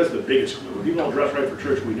church. That's the biggest clue. When people don't dress right for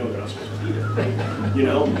church, we know they're not supposed to be there. You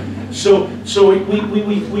know? So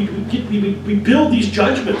we build these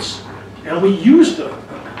judgments, and we use them.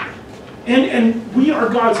 And we are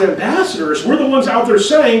God's ambassadors. We're the ones out there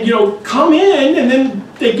saying, come in, and then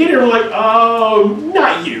they get here and we're like, oh,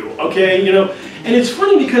 not you, okay? And it's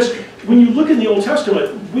funny because when you look in the Old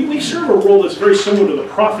Testament, we serve a role that's very similar to the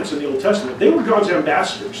prophets in the Old Testament. They were God's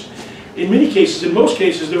ambassadors. In many cases, in most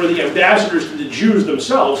cases, they were the ambassadors to the Jews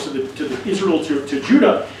themselves, to Israel, to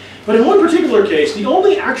Judah. But in one particular case, the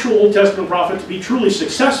only actual Old Testament prophet to be truly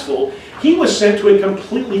successful, he was sent to a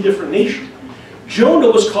completely different nation.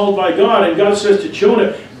 Jonah was called by God, and God says to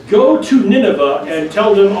Jonah, go to Nineveh and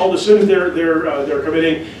tell them all the sins they're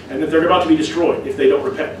committing and that they're about to be destroyed if they don't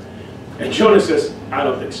repent. And Jonah says, I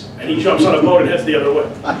don't think so. And he jumps on a boat and heads the other way.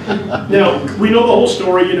 Now, we know the whole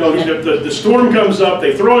story. The storm comes up,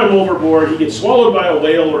 they throw him overboard, he gets swallowed by a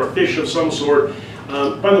whale or a fish of some sort.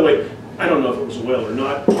 By the way, I don't know if it was a whale or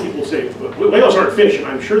not. People say whales aren't fish, and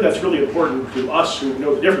I'm sure that's really important to us who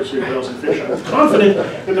know the difference between whales and fish. I'm confident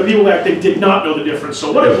that the people back then did not know the difference.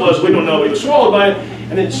 So what it was, we don't know. He was swallowed by it,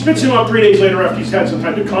 and then spits him up 3 days later after he's had some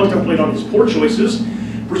time to contemplate on his poor choices,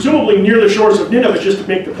 presumably near the shores of Nineveh, just to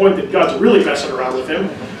make the point that God's really messing around with him.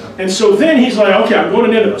 And so then he's like, okay, I'm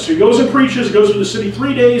going to Nineveh. So he goes and preaches, goes through the city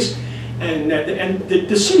 3 days, and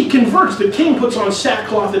the city converts. The king puts on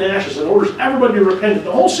sackcloth and ashes and orders everybody to repent.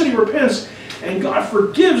 The whole city repents, and God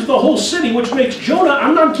forgives the whole city, which makes Jonah,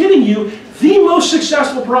 I'm not kidding you, the most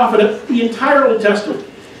successful prophet of the entire Old Testament.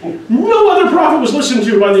 No other prophet was listened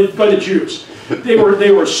to by the Jews. They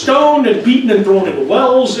were stoned and beaten and thrown in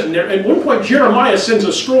wells. And at one point, Jeremiah sends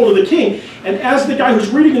a scroll to the king. And as the guy who's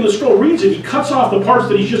reading in the scroll reads it, he cuts off the parts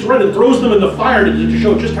that he's just read and throws them in the fire to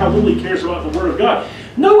show just how little he cares about the Word of God.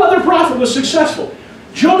 No other prophet was successful.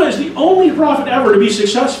 Jonah is the only prophet ever to be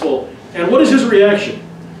successful. And what is his reaction?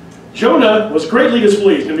 Jonah was greatly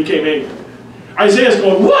displeased and became angry. Isaiah's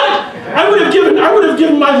going, what? I would have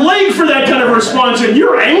given my leg for that kind of response, and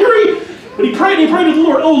you're angry? But he prayed to the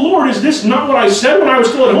Lord, oh Lord, is this not what I said when I was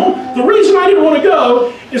still at home? The reason I didn't want to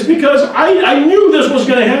go is because I knew this was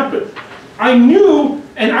going to happen. I knew,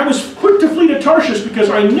 and I was quick to flee to Tarshish because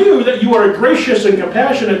I knew that you are a gracious and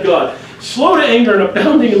compassionate God, slow to anger and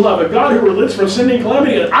abounding in love, a God who relents from sin and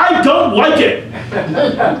calamity, and I don't like it.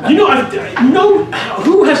 You know,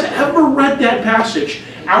 who has ever read that passage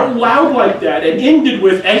out loud like that and ended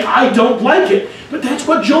with, and I don't like it? But that's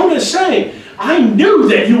what Jonah is saying. I knew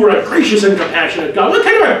that you were a gracious and compassionate God. What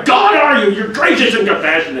kind of a God are you? You're gracious and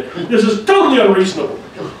compassionate. This is totally unreasonable.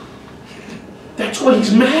 That's what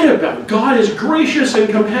he's mad about. God is gracious and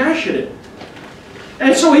compassionate.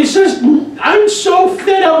 And so he says, I'm so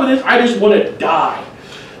fed up with this, I just want to die.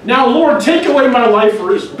 Now, Lord, take away my life,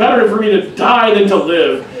 for it's better for me to die than to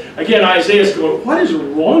live. Again, Isaiah's going, what is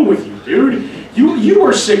wrong with you, dude? You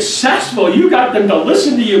were successful. You got them to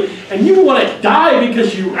listen to you, and you want to die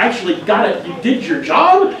because you actually got it. You did your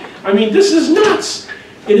job? I mean, this is nuts.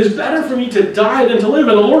 It is better for me to die than to live.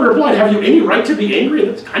 And the Lord replied, have you any right to be angry?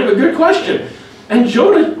 That's kind of a good question. And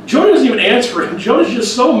Jonah doesn't even answer him. Jonah's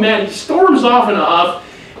just so mad. He storms off in a huff.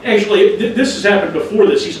 Actually, this has happened before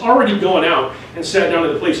this. He's already gone out and sat down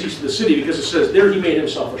in the place east of the city, because it says there he made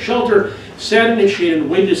himself a shelter, sat in its shade and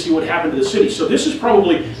waited to see what happened to the city. So this is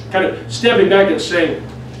probably kind of stepping back and saying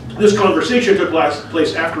this conversation took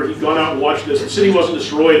place after he'd gone out and watched this. The city wasn't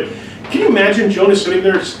destroyed. Can you imagine Jonah sitting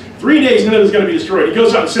there? It's 3 days and then it's going to be destroyed. He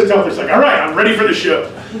goes out and sits out there. It's like, all right, I'm ready for the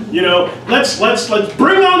show. You know, let's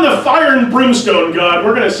bring on the fire and brimstone, God.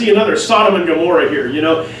 We're going to see another Sodom and Gomorrah here, you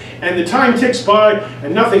know. And the time ticks by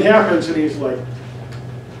and nothing happens, and he's like,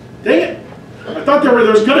 dang it. I thought there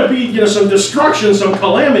was going to be, you know, some destruction, some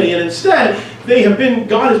calamity, and instead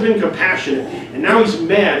God has been compassionate, and now he's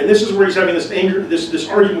mad. And this is where he's having this anger, this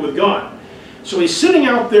argument with God. So he's sitting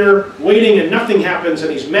out there waiting, and nothing happens,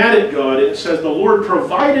 and he's mad at God. And it says the Lord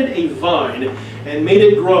provided a vine and made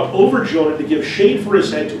it grow up over Jonah to give shade for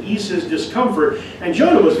his head to ease his discomfort. And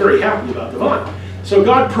Jonah was very happy about the vine. So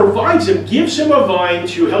God provides him, gives him a vine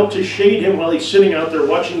to help to shade him while he's sitting out there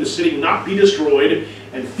watching the city not be destroyed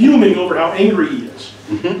and fuming over how angry he is.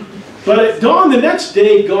 But at dawn the next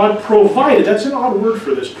day, God provided, that's an odd word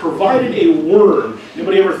for this, provided a worm.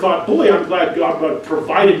 Anybody ever thought, boy, I'm glad God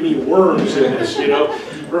provided me worms in this, you know?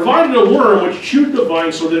 Provided a worm which chewed the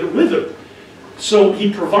vine so that it withered. So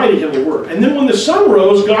he provided him a worm. And then when the sun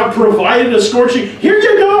rose, God provided a scorching, here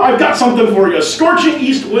you go, I've got something for you, a scorching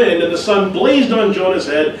east wind, and the sun blazed on Jonah's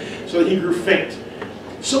head so that he grew faint.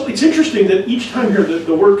 So it's interesting that each time here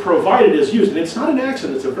the word provided is used, and it's not an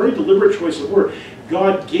accident, it's a very deliberate choice of word.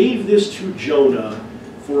 God gave this to Jonah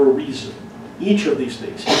for a reason. Each of these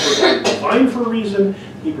things. He provided the vine for a reason,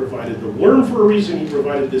 he provided the worm for a reason, he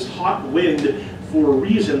provided this hot wind for a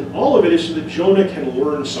reason. All of it is so that Jonah can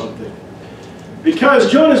learn something.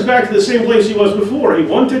 Because Jonah's back to the same place he was before. He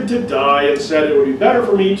wanted to die and said it would be better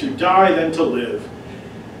for me to die than to live.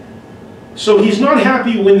 So he's not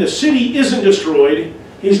happy when the city isn't destroyed.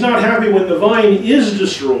 He's not happy when the vine is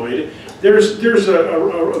destroyed. There's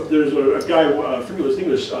a guy, I think it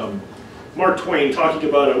was Mark Twain, talking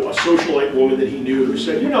about a socialite woman that he knew who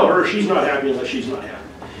said, you know her, she's not happy unless she's not happy.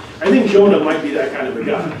 I think Jonah might be that kind of a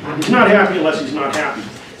guy. He's not happy unless he's not happy.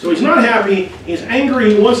 So he's not happy, he's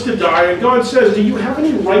angry, he wants to die, and God says, do you have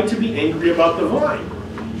any right to be angry about the vine?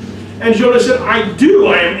 And Jonah said, I do,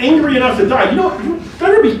 I am angry enough to die. You know, you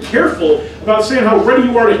better be careful about saying how ready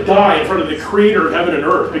you are to die in front of the creator of heaven and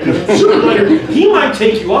earth, because sooner or later, he might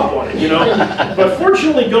take you up on it, you know. But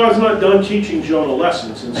fortunately, God's not done teaching Jonah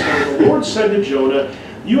lessons. And so the Lord said to Jonah,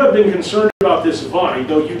 you have been concerned about this vine,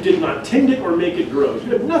 though you did not tend it or make it grow.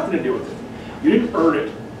 You had nothing to do with it. You didn't earn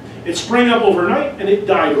it. It sprang up overnight, and it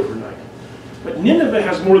died overnight. But Nineveh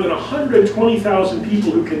has more than 120,000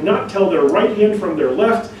 people who cannot tell their right hand from their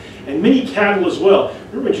left, and many cattle as well.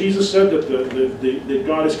 Remember when Jesus said that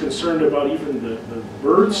God is concerned about even the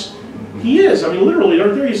birds? He is. I mean, literally,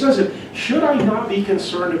 right there he says it. Should I not be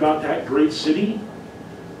concerned about that great city?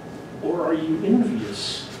 Or are you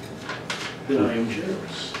envious that I am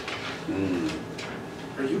generous?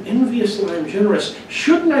 Are you envious that I am generous?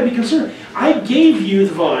 Shouldn't I be concerned? I gave you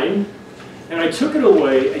the vine, and I took it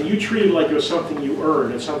away, and you treated it like it was something you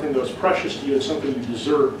earned, and something that was precious to you, and something you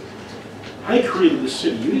deserved. I created this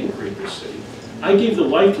city. You didn't create this city. I gave the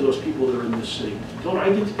life to those people that are in this city. Don't I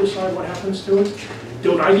get to decide what happens to it?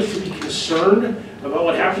 Don't I get to be concerned about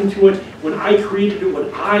what happened to it when I created it,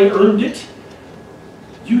 when I earned it?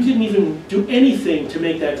 You didn't even do anything to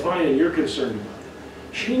make that vine, and you're concerned about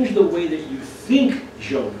it. Change the way that you think,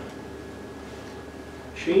 Jonah.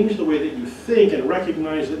 Change the way that you think and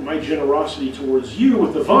recognize that my generosity towards you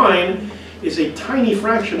with the vine is a tiny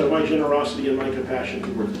fraction of my generosity and my compassion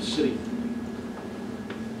towards the city.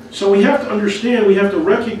 So we have to understand, we have to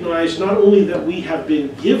recognize not only that we have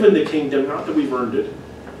been given the kingdom, not that we've earned it,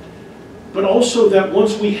 but also that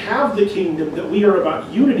once we have the kingdom, that we are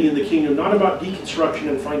about unity in the kingdom, not about deconstruction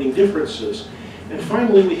and finding differences. And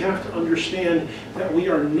finally, we have to understand that we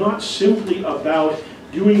are not simply about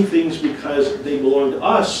doing things because they belong to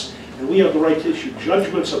us, and we have the right to issue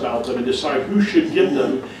judgments about them and decide who should get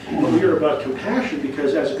them, but we are about compassion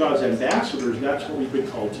because as God's ambassadors, that's what we've been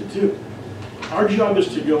called to do. Our job is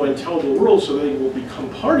to go and tell the world so they will become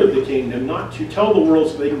part of the kingdom, not to tell the world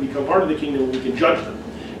so they can become part of the kingdom and we can judge them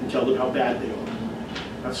and tell them how bad they are.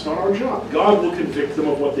 That's not our job. God will convict them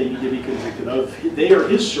of what they need to be convicted of. They are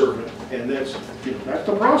His servant, and that's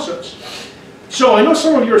the process. So I know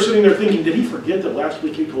some of you are sitting there thinking, did he forget that last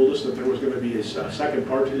week he told us that there was going to be a second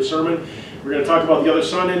part to the sermon? We're going to talk about the other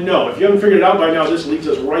son, and no, if you haven't figured it out by now, this leads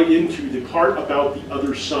us right into the part about the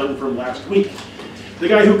other son from last week. The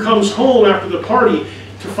guy who comes home after the party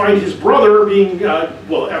to find his brother being,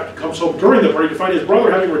 comes home during the party to find his brother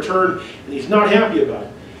having returned, and he's not happy about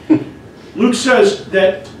it. Luke says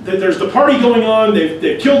that there's the party going on,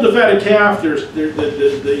 they've killed the fatted calf,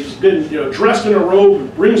 he's been dressed in a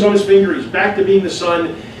robe, rings on his finger, he's back to being the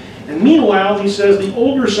son. And meanwhile, he says the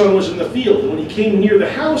older son was in the field, and when he came near the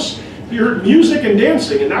house, he heard music and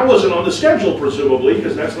dancing, and that wasn't on the schedule, presumably,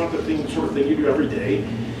 because that's not the sort of thing you do every day.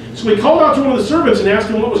 So he called out to one of the servants and asked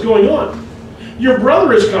him what was going on. Your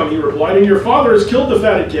brother has come, he replied, and your father has killed the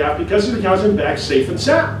fatted calf because he has him back safe and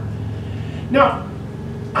sound. Now,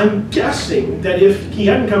 I'm guessing that if he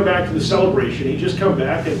hadn't come back to the celebration, he'd just come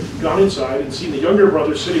back and gone inside and seen the younger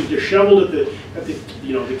brother sitting disheveled at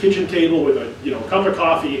the kitchen table with a cup of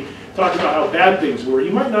coffee, talking about how bad things were. He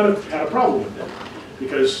might not have had a problem with that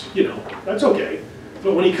because that's okay.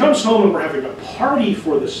 But when he comes home and we're having a party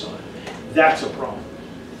for the son, that's a problem.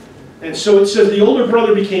 And so it says the older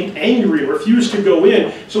brother became angry and refused to go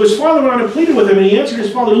in. So his father went on and pleaded with him, and he answered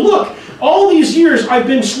his father, look, all these years I've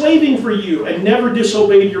been slaving for you and never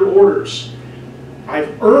disobeyed your orders.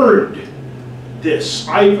 I've earned this.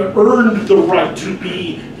 I've earned the right to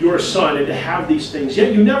be your son and to have these things.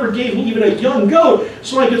 Yet you never gave me even a young goat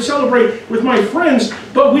so I could celebrate with my friends.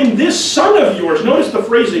 But when this son of yours, notice the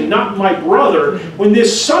phrasing, not my brother, when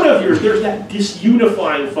this son of yours, there's that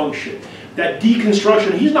disunifying function. That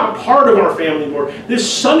deconstruction, he's not part of our family anymore. This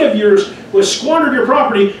son of yours was squandered your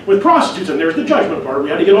property with prostitutes, and there's the judgment part. We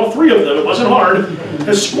had to get all three of them. It wasn't hard.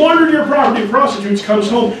 Has squandered your property with prostitutes, comes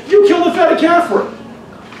home. You killed the fatted calf for him.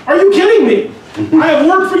 Are you kidding me? I have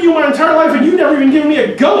worked for you my entire life, and you've never even given me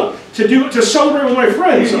a goat to celebrate with my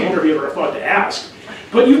friends. I wonder if you ever thought to ask.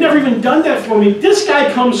 But you've never even done that for me. This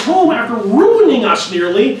guy comes home after ruining us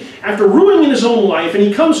nearly, after ruining his own life, and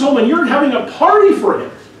he comes home and you're having a party for him.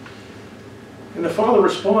 And the father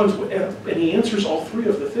responds, and he answers all three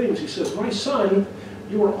of the things. He says, my son,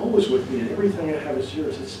 you are always with me, and everything I have is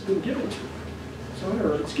yours. It's been given to me. It's not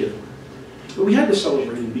earned, it's given. But we had to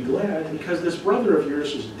celebrate and be glad because this brother of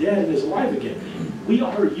yours is dead and is alive again. We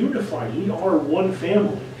are unified. We are one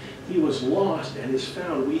family. He was lost and is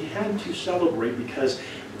found. We had to celebrate because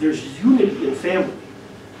there's unity in family.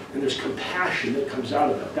 And there's compassion that comes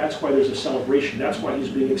out of that. That's why there's a celebration. That's why he's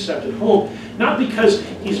being accepted home. Not because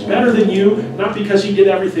he's better than you, not because he did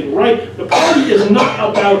everything right. The party is not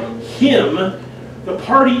about him. The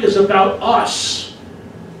party is about us.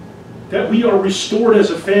 That we are restored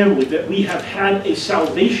as a family, that we have had a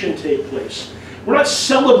salvation take place. We're not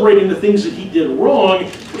celebrating the things that he did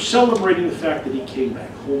wrong. We're celebrating the fact that he came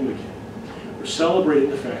back home again. We're celebrating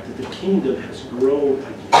the fact that the kingdom has grown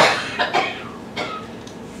again.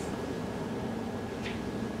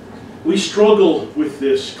 We struggle with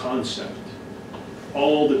this concept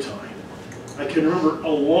all the time. I can remember a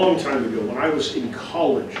long time ago when I was in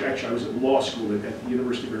college, actually I was at law school at the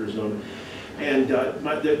University of Arizona, And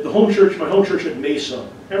the home church, my home church at Mesa,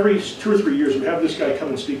 every 2 or 3 years we have this guy come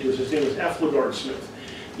and speak to us. His name is F. LaGard Smith.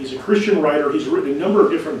 He's a Christian writer. He's written a number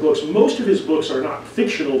of different books. Most of his books are not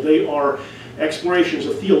fictional. They are explorations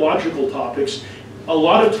of theological topics. A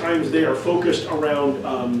lot of times they are focused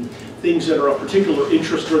around things that are of particular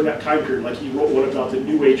interest during that time period. Like he wrote one about the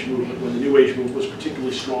New Age movement, when the New Age movement was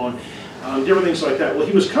particularly strong. Different things like that. Well,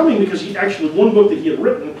 he was coming because he actually, one book that he had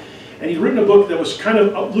written, and he'd written a book that was kind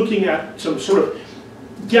of looking at some sort of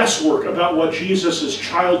guesswork about what Jesus'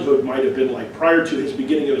 childhood might have been like prior to his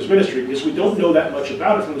beginning of his ministry, because we don't know that much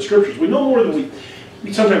about it from the scriptures. We know more than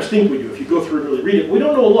we sometimes think we do if you go through and really read it. We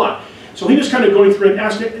don't know a lot. So he was kind of going through and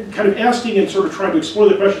asking and sort of trying to explore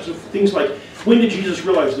the questions of things like, when did Jesus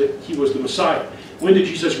realize that he was the Messiah? When did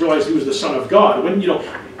Jesus realize he was the Son of God? When,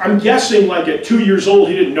 I'm guessing like at 2 years old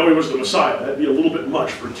he didn't know he was the Messiah. That'd be a little bit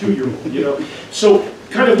much for a 2-year-old, So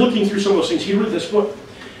kind of looking through some of those things, he wrote this book.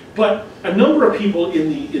 But a number of people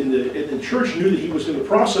in the church knew that he was in the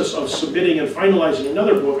process of submitting and finalizing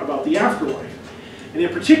another book about the afterlife. And in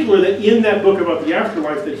particular, that in that book about the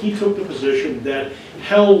afterlife, that he took the position that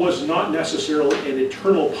hell was not necessarily an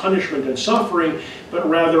eternal punishment and suffering, but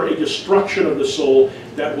rather a destruction of the soul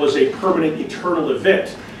that was a permanent, eternal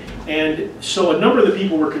event. And so a number of the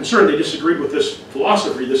people were concerned. They disagreed with this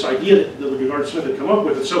philosophy, this idea that LaGard Smith had come up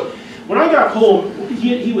with. And so when I got home,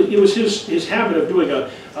 it was his habit of doing a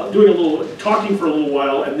little talking for a little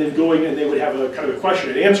while, and then going, and they would have a kind of a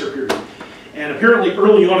question and answer period. And apparently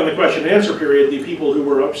early on in the question and answer period, the people who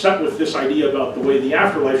were upset with this idea about the way the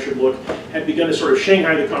afterlife should look had begun to sort of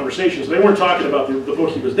Shanghai the conversations. They weren't talking about the book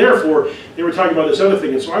he was there for, they were talking about this other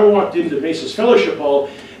thing. And so I walked into Mesa's fellowship hall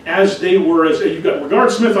as you've got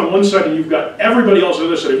LaGard Smith on one side and you've got everybody else on the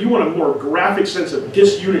other side. If you want a more graphic sense of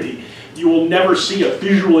disunity, you will never see a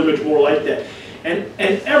visual image more like that. And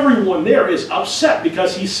everyone there is upset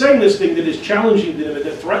because he's saying this thing that is challenging them and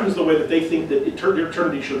that threatens the way that they think that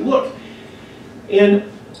eternity should look. And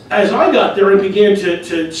as I got there and began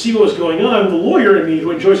to see what was going on, the lawyer in me,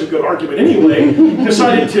 who enjoys a good argument anyway,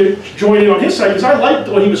 decided to join in on his side because I liked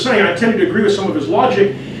what he was saying. I tended to agree with some of his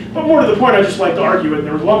logic, but more to the point, I just like to argue, and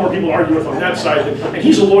there was a lot more people to argue with on that side. And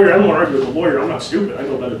he's a lawyer. I don't want to argue with a lawyer. I'm not stupid. I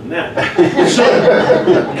know better than that. So,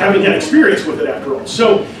 having had experience with it after all.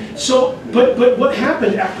 But what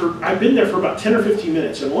happened after I'd been there for about 10 or 15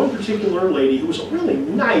 minutes, and one particular lady who was a really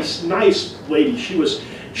nice lady, she was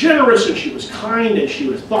generous and she was kind and she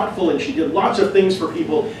was thoughtful and she did lots of things for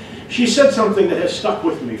people. She said something that has stuck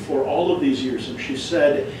with me for all of these years, and she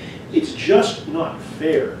said, it's just not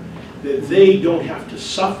fair that they don't have to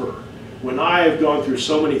suffer when I have gone through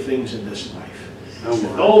so many things in this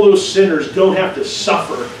life. All those sinners don't have to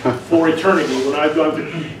suffer for eternity when I've gone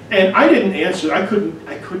through. And I didn't answer. I could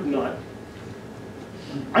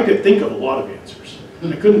think of a lot of answers.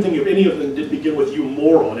 I couldn't think of any of them that begin with "you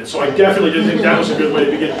moron," and so I definitely didn't think that was a good way to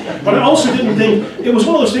begin. But I also didn't think, it was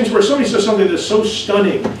one of those things where somebody says something that's so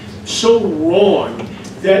stunning, so wrong,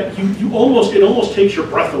 that it almost takes your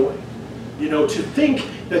breath away. To think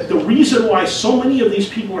that the reason why so many of these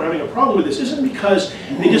people are having a problem with this isn't because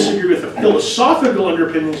they disagree with the philosophical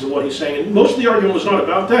underpinnings of what he's saying, and most of the argument was not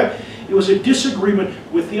about that. It was a disagreement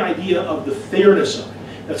with the idea of the fairness of it.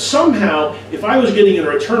 That somehow, if I was getting an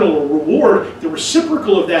eternal reward, the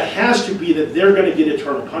reciprocal of that has to be that they're going to get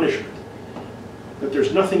eternal punishment. That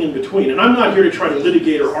there's nothing in between. And I'm not here to try to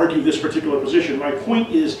litigate or argue this particular position. My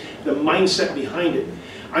point is the mindset behind it.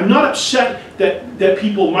 I'm not upset that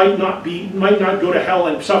people might not go to hell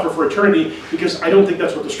and suffer for eternity because I don't think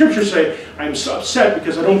that's what the scriptures say. I'm upset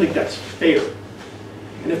because I don't think that's fair.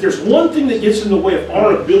 And if there's one thing that gets in the way of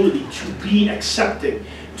our ability to be accepting,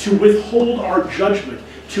 to withhold our judgment,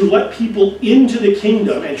 to let people into the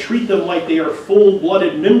kingdom and treat them like they are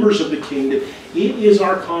full-blooded members of the kingdom, it is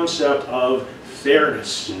our concept of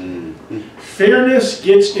fairness. Fairness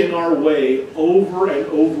gets in our way over and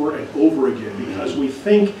over and over again because we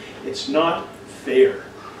think it's not fair.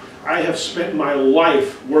 I have spent my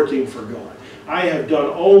life working for God. I have done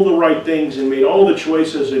all the right things and made all the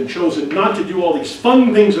choices and chosen not to do all these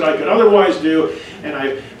fun things that I could otherwise do, and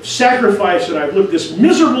I've sacrificed and I've lived this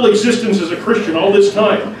miserable existence as a Christian all this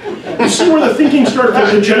time. You see where the thinking started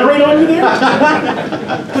to degenerate on you there?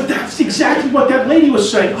 But that's exactly what that lady was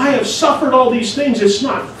saying. I have suffered all these things. It's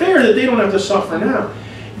not fair that they don't have to suffer now.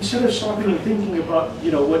 Instead of stopping and thinking about,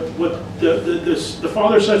 what the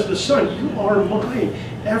Father says to the Son, you are mine.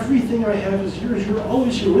 Everything I have is yours. You're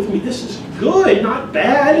always here with me. This is good, not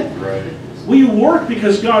bad. Right. We work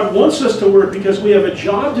because God wants us to work, because we have a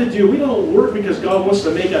job to do. We don't work because God wants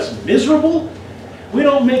to make us miserable. We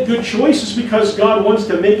don't make good choices because God wants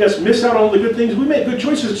to make us miss out on all the good things. We make good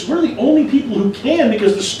choices because we're the only people who can,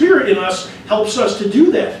 because the Spirit in us helps us to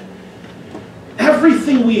do that.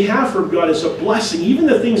 Everything we have from God is a blessing. Even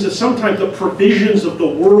the things that sometimes, the provisions of the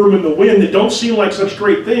worm and the wind that don't seem like such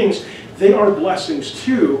great things, they are blessings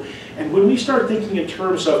too. And when we start thinking in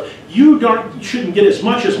terms of, you shouldn't get as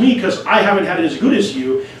much as me because I haven't had it as good as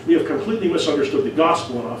you, we have completely misunderstood the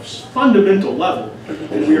gospel on a fundamental level.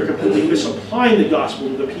 And we are completely misapplying the gospel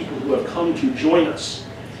to the people who have come to join us.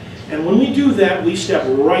 And when we do that, we step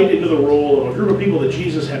right into the role of a group of people that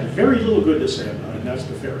Jesus had very little good to say about, and that's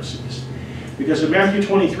the Pharisees. Because in Matthew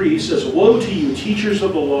 23, he says, "Woe to you, teachers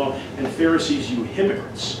of the law and Pharisees, you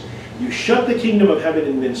hypocrites! You shut the kingdom of heaven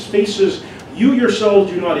in men's faces. You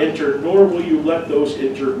yourselves do not enter, nor will you let those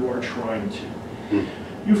enter who are trying to."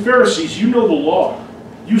 You Pharisees, you know the law.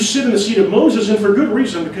 You sit in the seat of Moses, and for good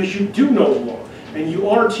reason, because you do know the law. And you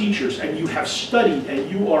are teachers, and you have studied,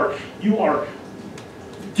 and you are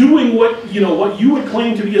doing what you would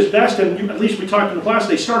claim to be as best. And at least we talked in the class,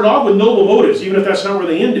 they started off with noble motives, even if that's not where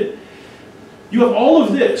they ended. You have all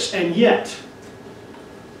of this, and yet,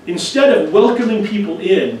 instead of welcoming people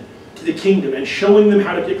in to the kingdom and showing them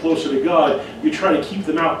how to get closer to God, you try to keep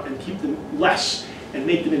them out and keep them less and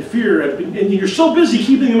make them inferior. And you're so busy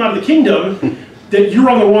keeping them out of the kingdom that you're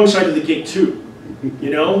on the wrong side of the gate too.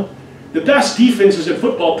 You know? The best defense is in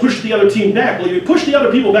football, push the other team back. Well, if you push the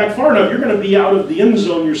other people back far enough, you're going to be out of the end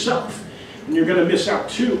zone yourself. And you're going to miss out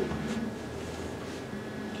too.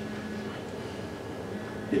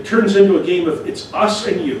 It turns into a game of it's us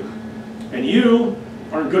and you. And you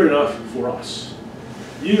aren't good enough for us.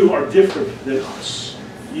 You are different than us.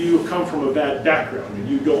 You come from a bad background, and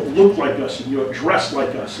you don't look like us, and you don't dress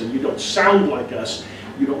like us, and you don't sound like us.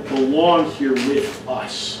 You don't belong here with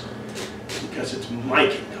us. Because it's my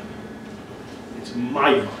kingdom. It's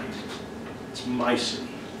my vine. It's my city.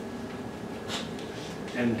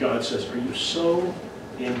 And God says, are you so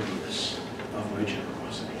envious of my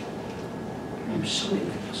generosity? Are you so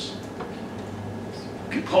envious?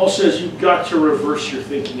 Paul says you've got to reverse your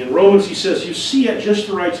thinking. In Romans he says, you see at just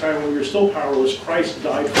the right time when you're still powerless, Christ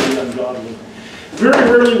died for the ungodly.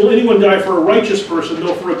 Very rarely will anyone die for a righteous person,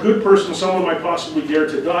 though for a good person someone might possibly dare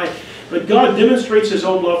to die. But God demonstrates his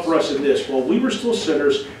own love for us in this. While we were still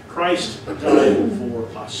sinners, Christ died for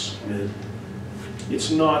us. Amen.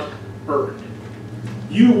 It's not earned.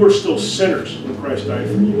 You were still sinners when Christ died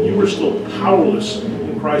for you. You were still powerless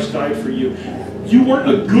when Christ died for you. You weren't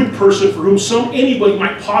a good person for whom anybody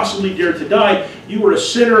might possibly dare to die. You were a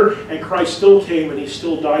sinner, and Christ still came, and he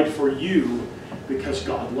still died for you because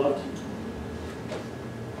God loved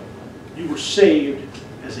you. You were saved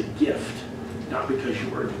as a gift, not because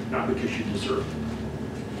you earned it, not because you deserved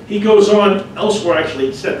it. He goes on, elsewhere actually,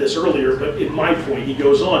 he said this earlier, but in my point, he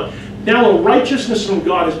goes on. Now a righteousness from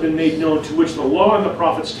God has been made known, to which the law and the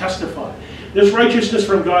prophets testify. This righteousness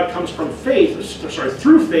from God comes from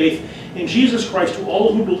through faith in Jesus Christ to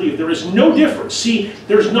all who believe. There is no difference. See,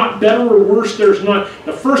 there's not better or worse. There's not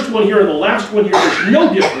the first one here and the last one here. There's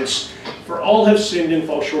no difference. For all have sinned and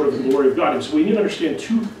fall short of the glory of God. And so we need to understand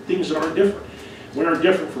two things that aren't different. We aren't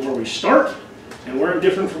different from where we start, and we aren't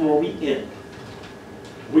different from where we end.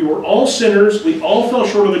 We were all sinners. We all fell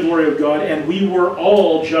short of the glory of God, and we were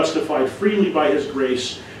all justified freely by his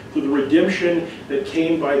grace through the redemption that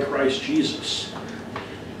came by Christ Jesus.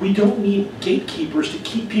 We don't need gatekeepers to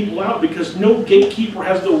keep people out, because no gatekeeper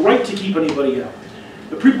has the right to keep anybody out.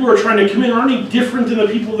 The people who are trying to come in aren't any different than the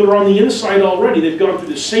people that are on the inside already. They've gone through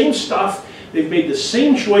the same stuff, they've made the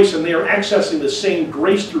same choice, and they are accessing the same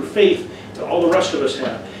grace through faith that all the rest of us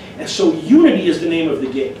have. And so unity is the name of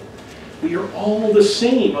the game. We are all the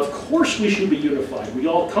same. Of course we should be unified. We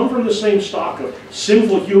all come from the same stock of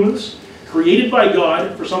sinful humans, created by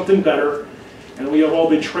God for something better, and we have all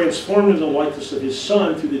been transformed into the likeness of his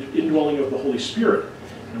Son through the indwelling of the Holy Spirit.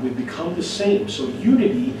 And we've become the same. So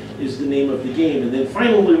unity is the name of the game. And then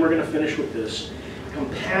finally, we're going to finish with this.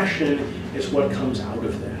 Compassion is what comes out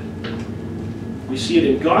of that. We see it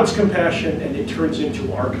in God's compassion, and it turns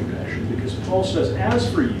into our compassion. Because Paul says,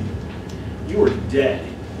 as for you, you are dead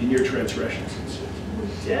in your transgressions and sins. You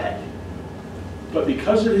were dead. But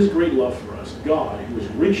because of his great love for us, God, who is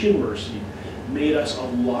rich in mercy, made us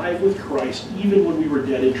alive with Christ even when we were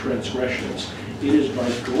dead in transgressions. It is by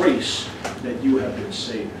grace that you have been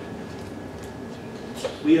saved.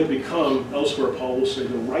 We have become, elsewhere Paul will say,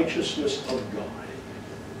 the righteousness of God.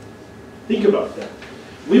 Think about that.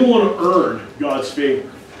 We want to earn God's favor.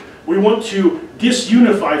 We want to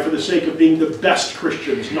disunify for the sake of being the best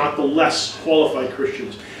Christians, not the less qualified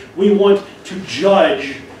Christians. We want to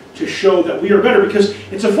judge to show that we are better, because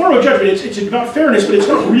it's a form of judgment. It's about fairness, but it's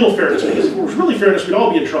not real fairness, because if it was really fairness, we'd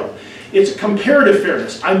all be in trouble. It's a comparative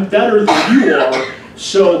fairness. I'm better than you are,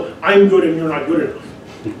 so I'm good and you're not good enough.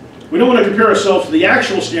 We don't want to compare ourselves to the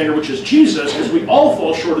actual standard, which is Jesus, because we all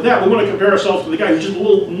fall short of that. We want to compare ourselves to the guy who's just a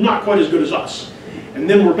little not quite as good as us. And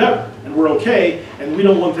then we're better, and we're okay, and we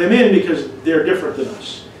don't want them in because they're different than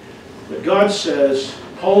us. But God says,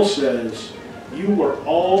 Paul says, you were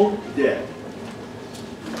all dead.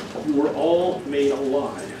 You were all made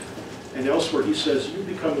alive. And elsewhere he says, you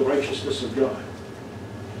become the righteousness of God.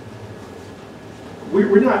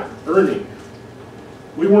 We're not earning.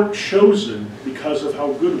 We weren't chosen because of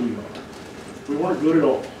how good we are. We weren't good at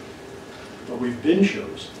all. But we've been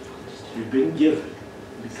chosen. We've been given.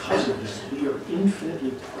 Because of this, we are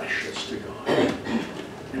infinitely precious to God.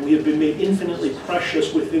 And we have been made infinitely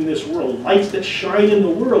precious within this world. Lights that shine in the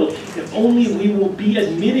world, if only we will be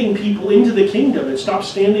admitting people into the kingdom and stop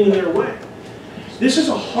standing in their way. This is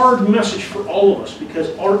a hard message for all of us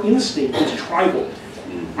because our instinct is tribal.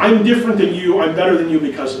 I'm different than you, I'm better than you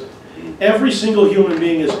because of it. Every single human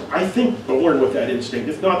being is, I think, born with that instinct.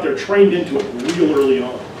 If not, they're trained into it real early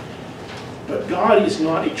on. But God is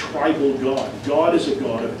not a tribal God. God is a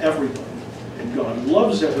God of everybody. And God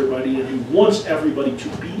loves everybody, and He wants everybody to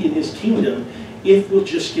be in His kingdom if we'll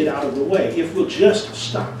just get out of the way, if we'll just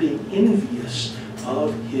stop being envious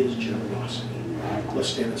of His generosity. Let's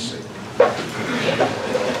stand and sing.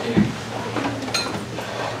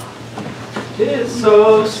 It's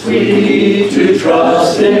so sweet to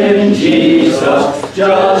trust in Jesus,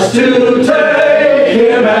 just to take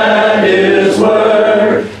Him at His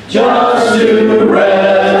word, just to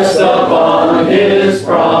rest upon His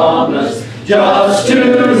promise, just to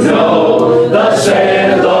know thus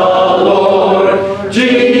saith the Lord.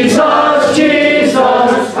 Jesus, Jesus,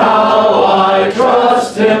 how I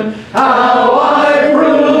trust Him, how I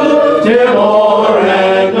proved Him o'er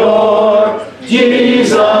and o'er.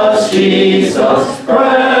 Jesus, Jesus,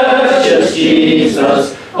 precious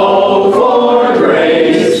Jesus, oh, for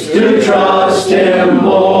grace to trust Him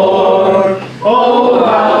more. Oh,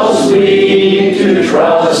 how sweet to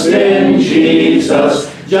trust in Jesus,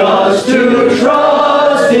 just to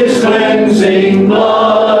trust His cleansing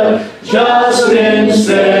blood, just in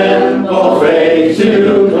simple faith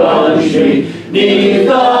to plunge me neath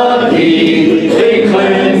the healing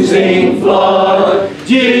cleansing flood.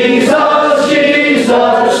 Jesus,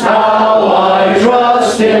 Jesus, how I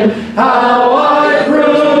trust Him, how I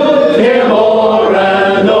prove Him o'er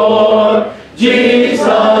and o'er.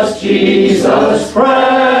 Jesus, Jesus,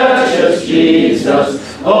 precious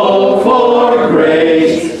Jesus, oh, for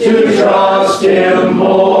grace to trust Him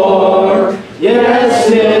more. Yes,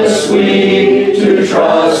 it's sweet to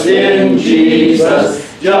trust in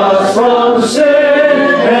Jesus, just from sin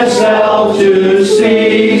and self to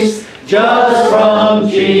cease, just from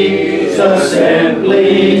Jesus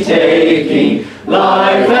simply taking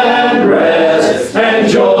life and rest and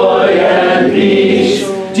joy and peace.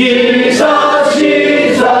 Jesus,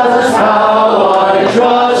 Jesus, how I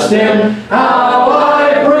trust Him, how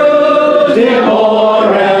I proved Him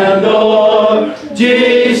o'er and o'er.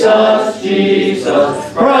 Jesus,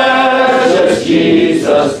 Jesus, precious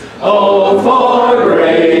Jesus, oh, for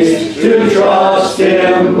grace to trust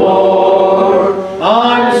Him more.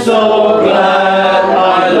 I'm so glad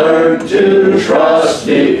I learned to trust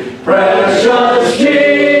Thee, precious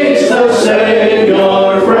Jesus,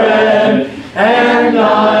 Savior, friend, and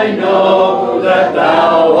I know that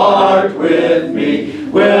Thou art with me,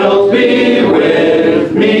 wilt be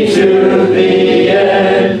with me to the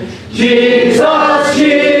end. Jesus,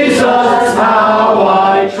 Jesus, how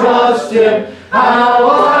I trust Him, how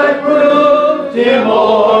I proved Him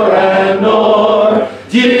o'er and o'er.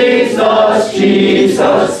 Jesus,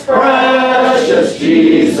 Jesus, precious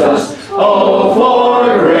Jesus, oh,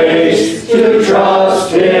 for grace to trust